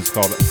 This tune's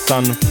called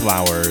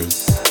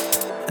Sunflowers.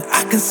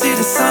 I can see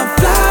the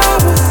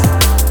sunflowers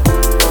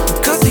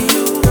because of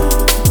you.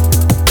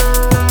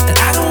 And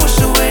I don't wash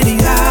away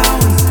the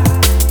hours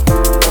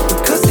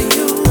because of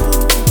you.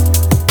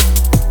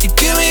 You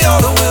give me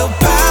all the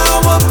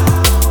willpower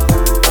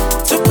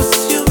to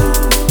pursue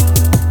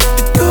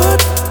the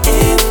good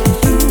in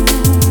you.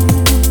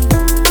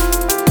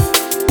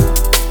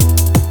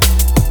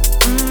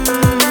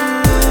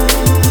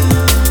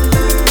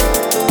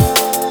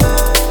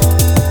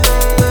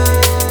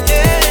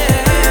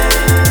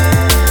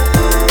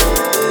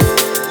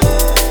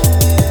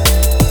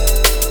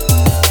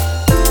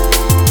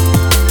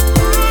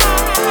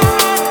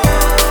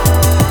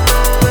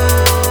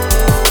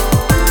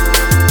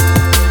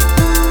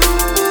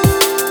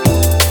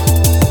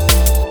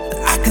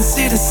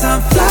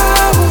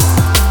 Sunflowers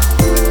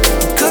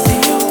because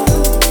of you.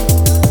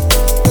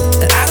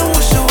 And I don't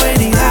wash away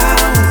the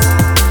hours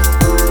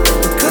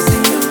because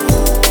of you.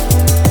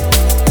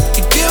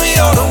 You give me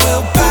all the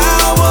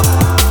willpower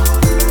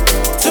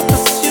to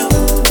pursue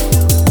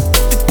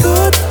the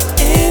good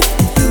in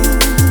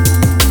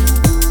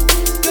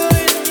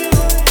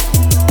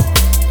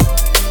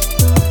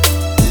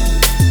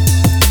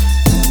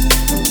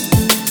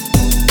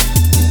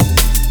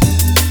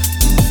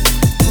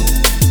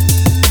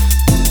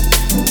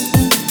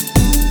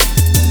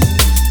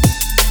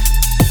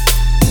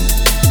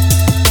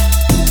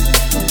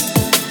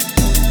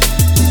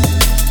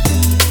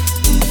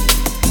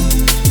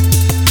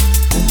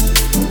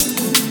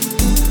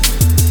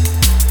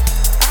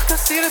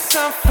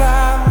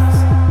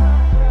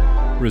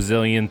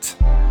Resilient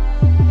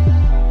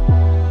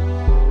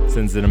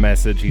sends in a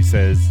message. He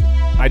says,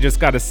 I just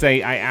gotta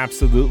say, I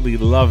absolutely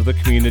love the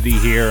community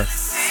here.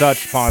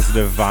 Such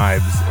positive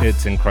vibes.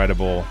 It's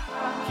incredible.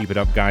 Keep it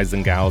up, guys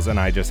and gals. And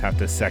I just have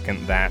to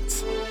second that.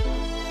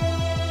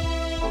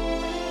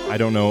 I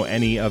don't know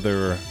any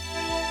other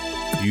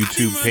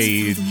YouTube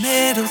page,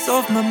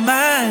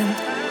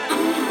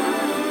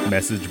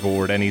 message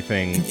board,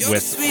 anything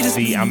with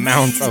the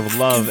amount of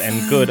love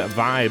and good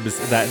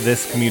vibes that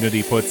this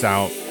community puts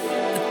out.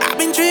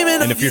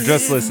 And if you're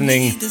just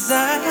listening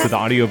to the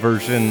audio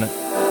version,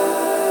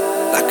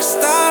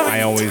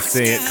 I always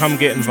say it, come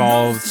get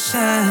involved.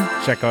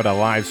 Check out a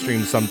live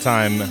stream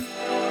sometime.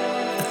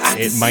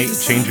 It might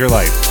change your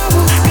life.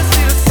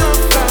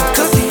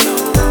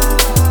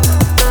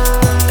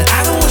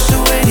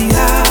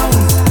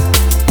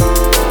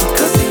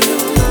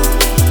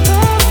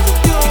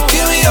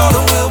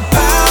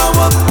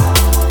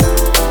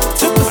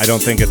 I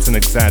don't think it's an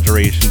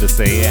exaggeration to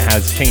say it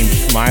has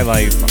changed my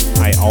life.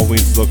 I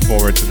always look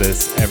forward to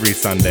this every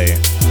Sunday.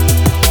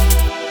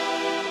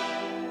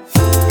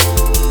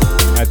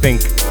 I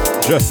think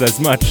just as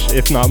much,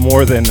 if not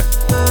more than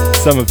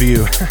some of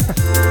you.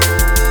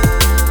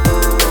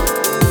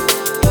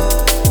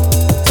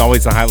 It's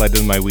always a highlight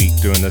of my week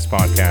doing this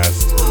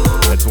podcast.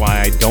 That's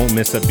why I don't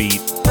miss a beat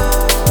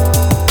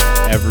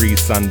every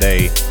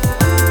Sunday.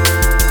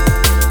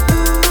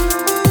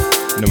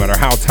 No matter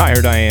how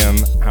tired I am,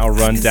 how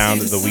run down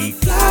the week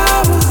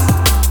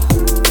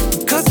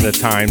the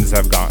times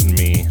have gotten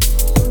me,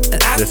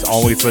 this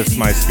always lifts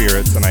my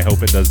spirits, and I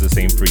hope it does the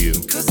same for you.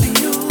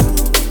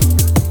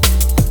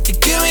 You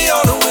give me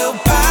all the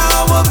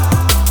willpower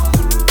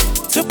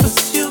to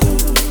pursue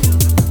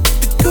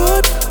the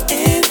good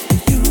in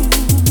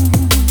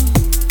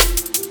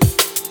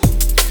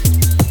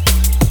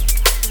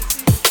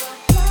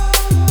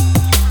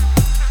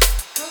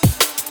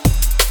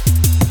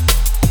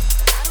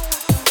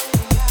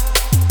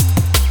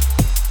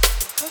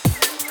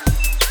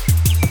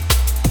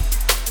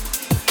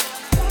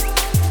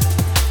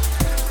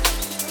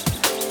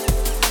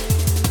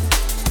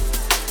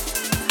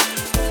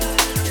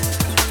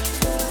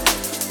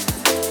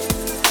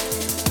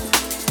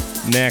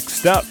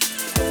Next up,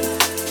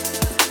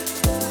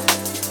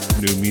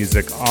 new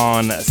music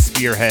on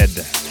Spearhead.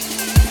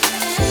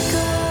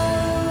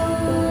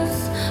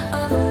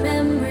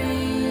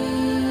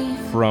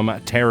 From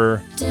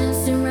Terror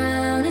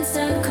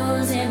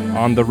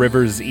on the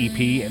Rivers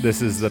EP.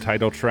 This is the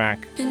title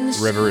track,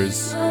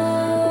 Rivers,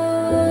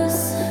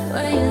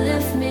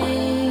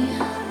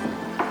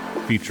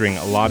 featuring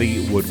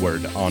Lottie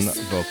Woodward on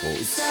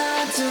vocals.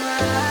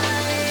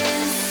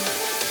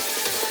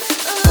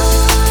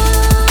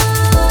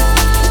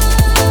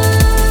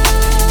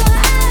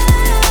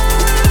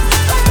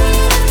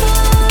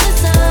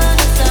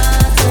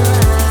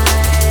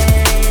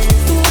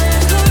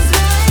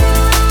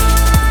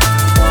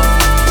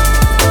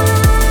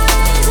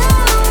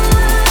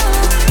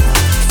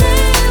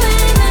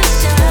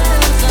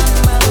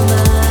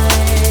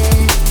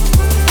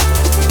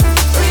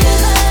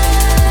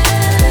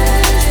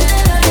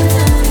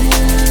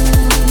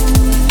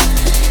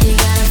 You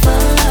gotta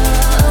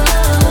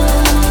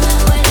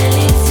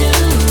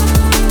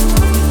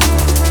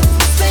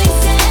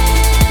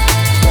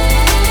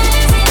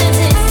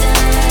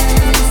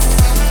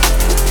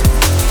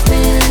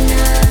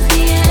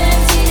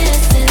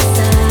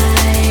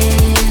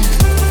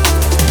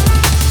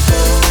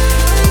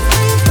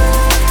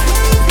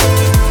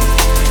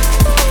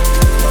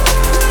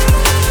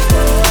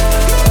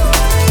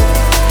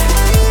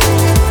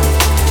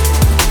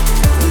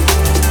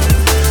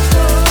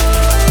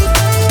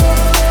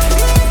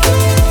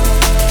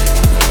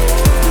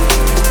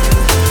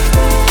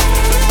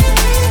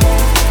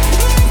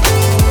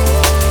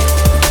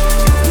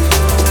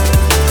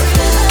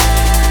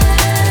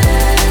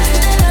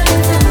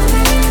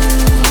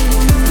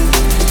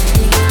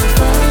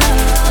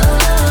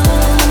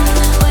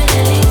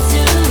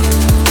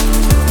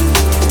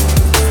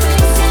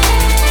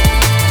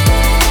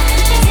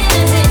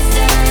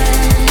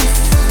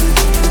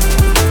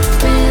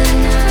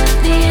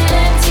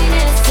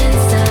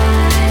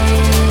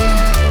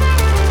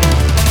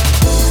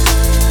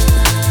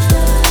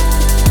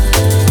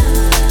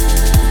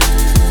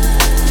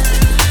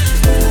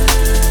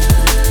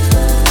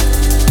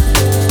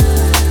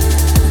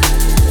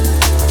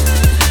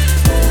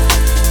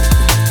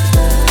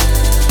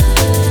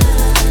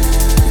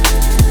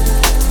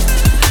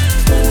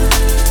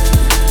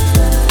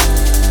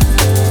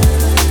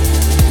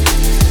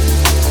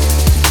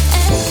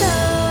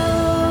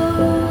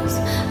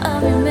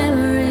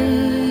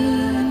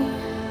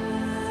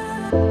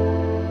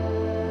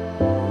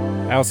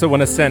also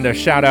want to send a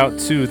shout out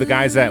to the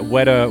guys at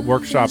Weta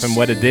Workshop and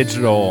Weta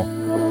Digital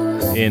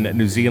in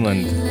New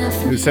Zealand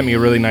who sent me a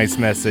really nice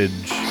message.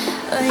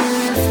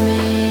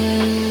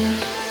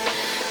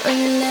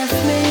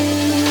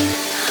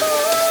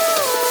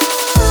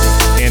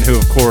 And who,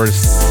 of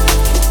course,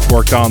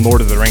 worked on Lord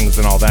of the Rings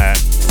and all that.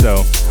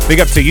 So, big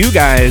up to you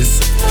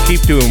guys.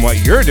 Keep doing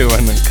what you're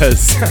doing,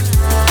 because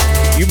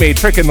you made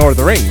frickin' Lord of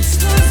the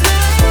Rings.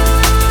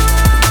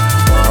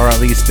 Or at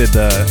least did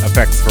the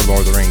effects for Lord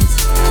of the Rings.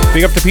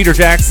 Big up to Peter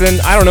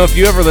Jackson. I don't know if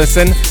you ever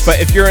listen, but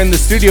if you're in the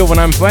studio when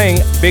I'm playing,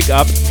 big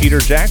up Peter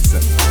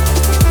Jackson.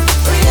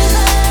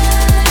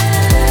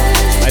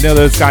 I know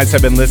those guys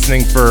have been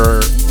listening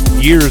for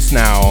years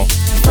now,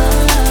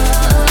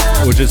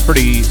 which is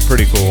pretty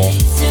cool.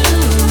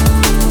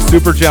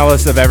 Super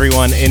jealous of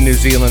everyone in New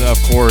Zealand, of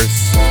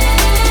course,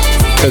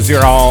 because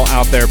you're all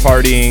out there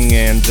partying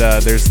and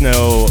there's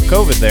no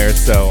COVID there,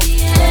 so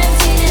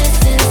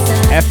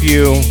F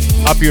you,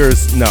 up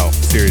yours. No,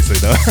 seriously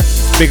though.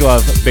 Big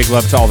love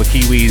to all the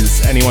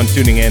Kiwis, anyone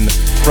tuning in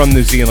from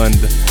New Zealand.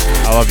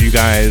 I love you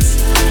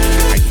guys.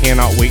 I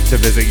cannot wait to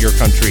visit your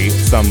country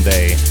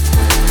someday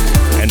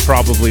and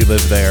probably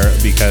live there,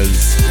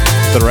 because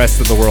the rest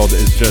of the world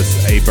is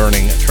just a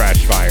burning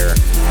trash fire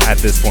at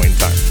this point in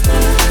time.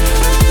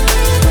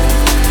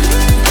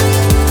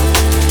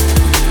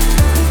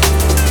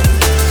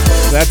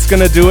 That's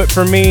gonna do it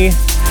for me.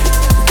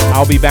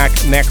 I'll be back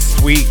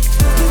next week.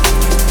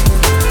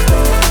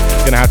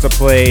 Gonna have to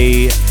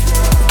play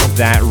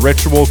that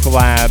Ritual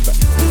collab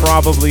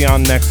probably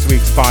on next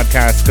week's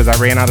podcast, because I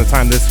ran out of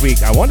time this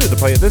week. I wanted to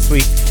play it this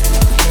week.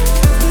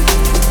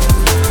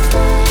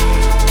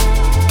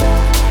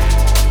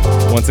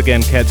 Once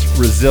again, catch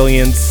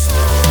Resilience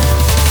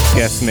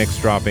guest mix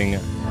dropping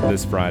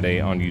this Friday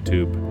on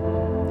YouTube.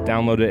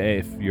 Download it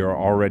if you're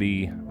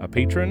already a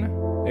patron.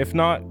 If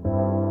not,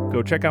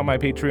 go check out my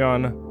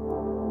Patreon,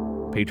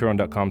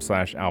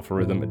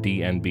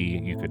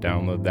 patreon.com/alpharhythmdnb. You could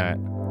download that.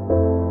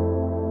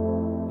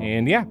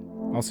 And yeah,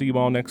 I'll see you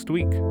all next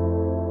week.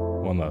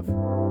 One love.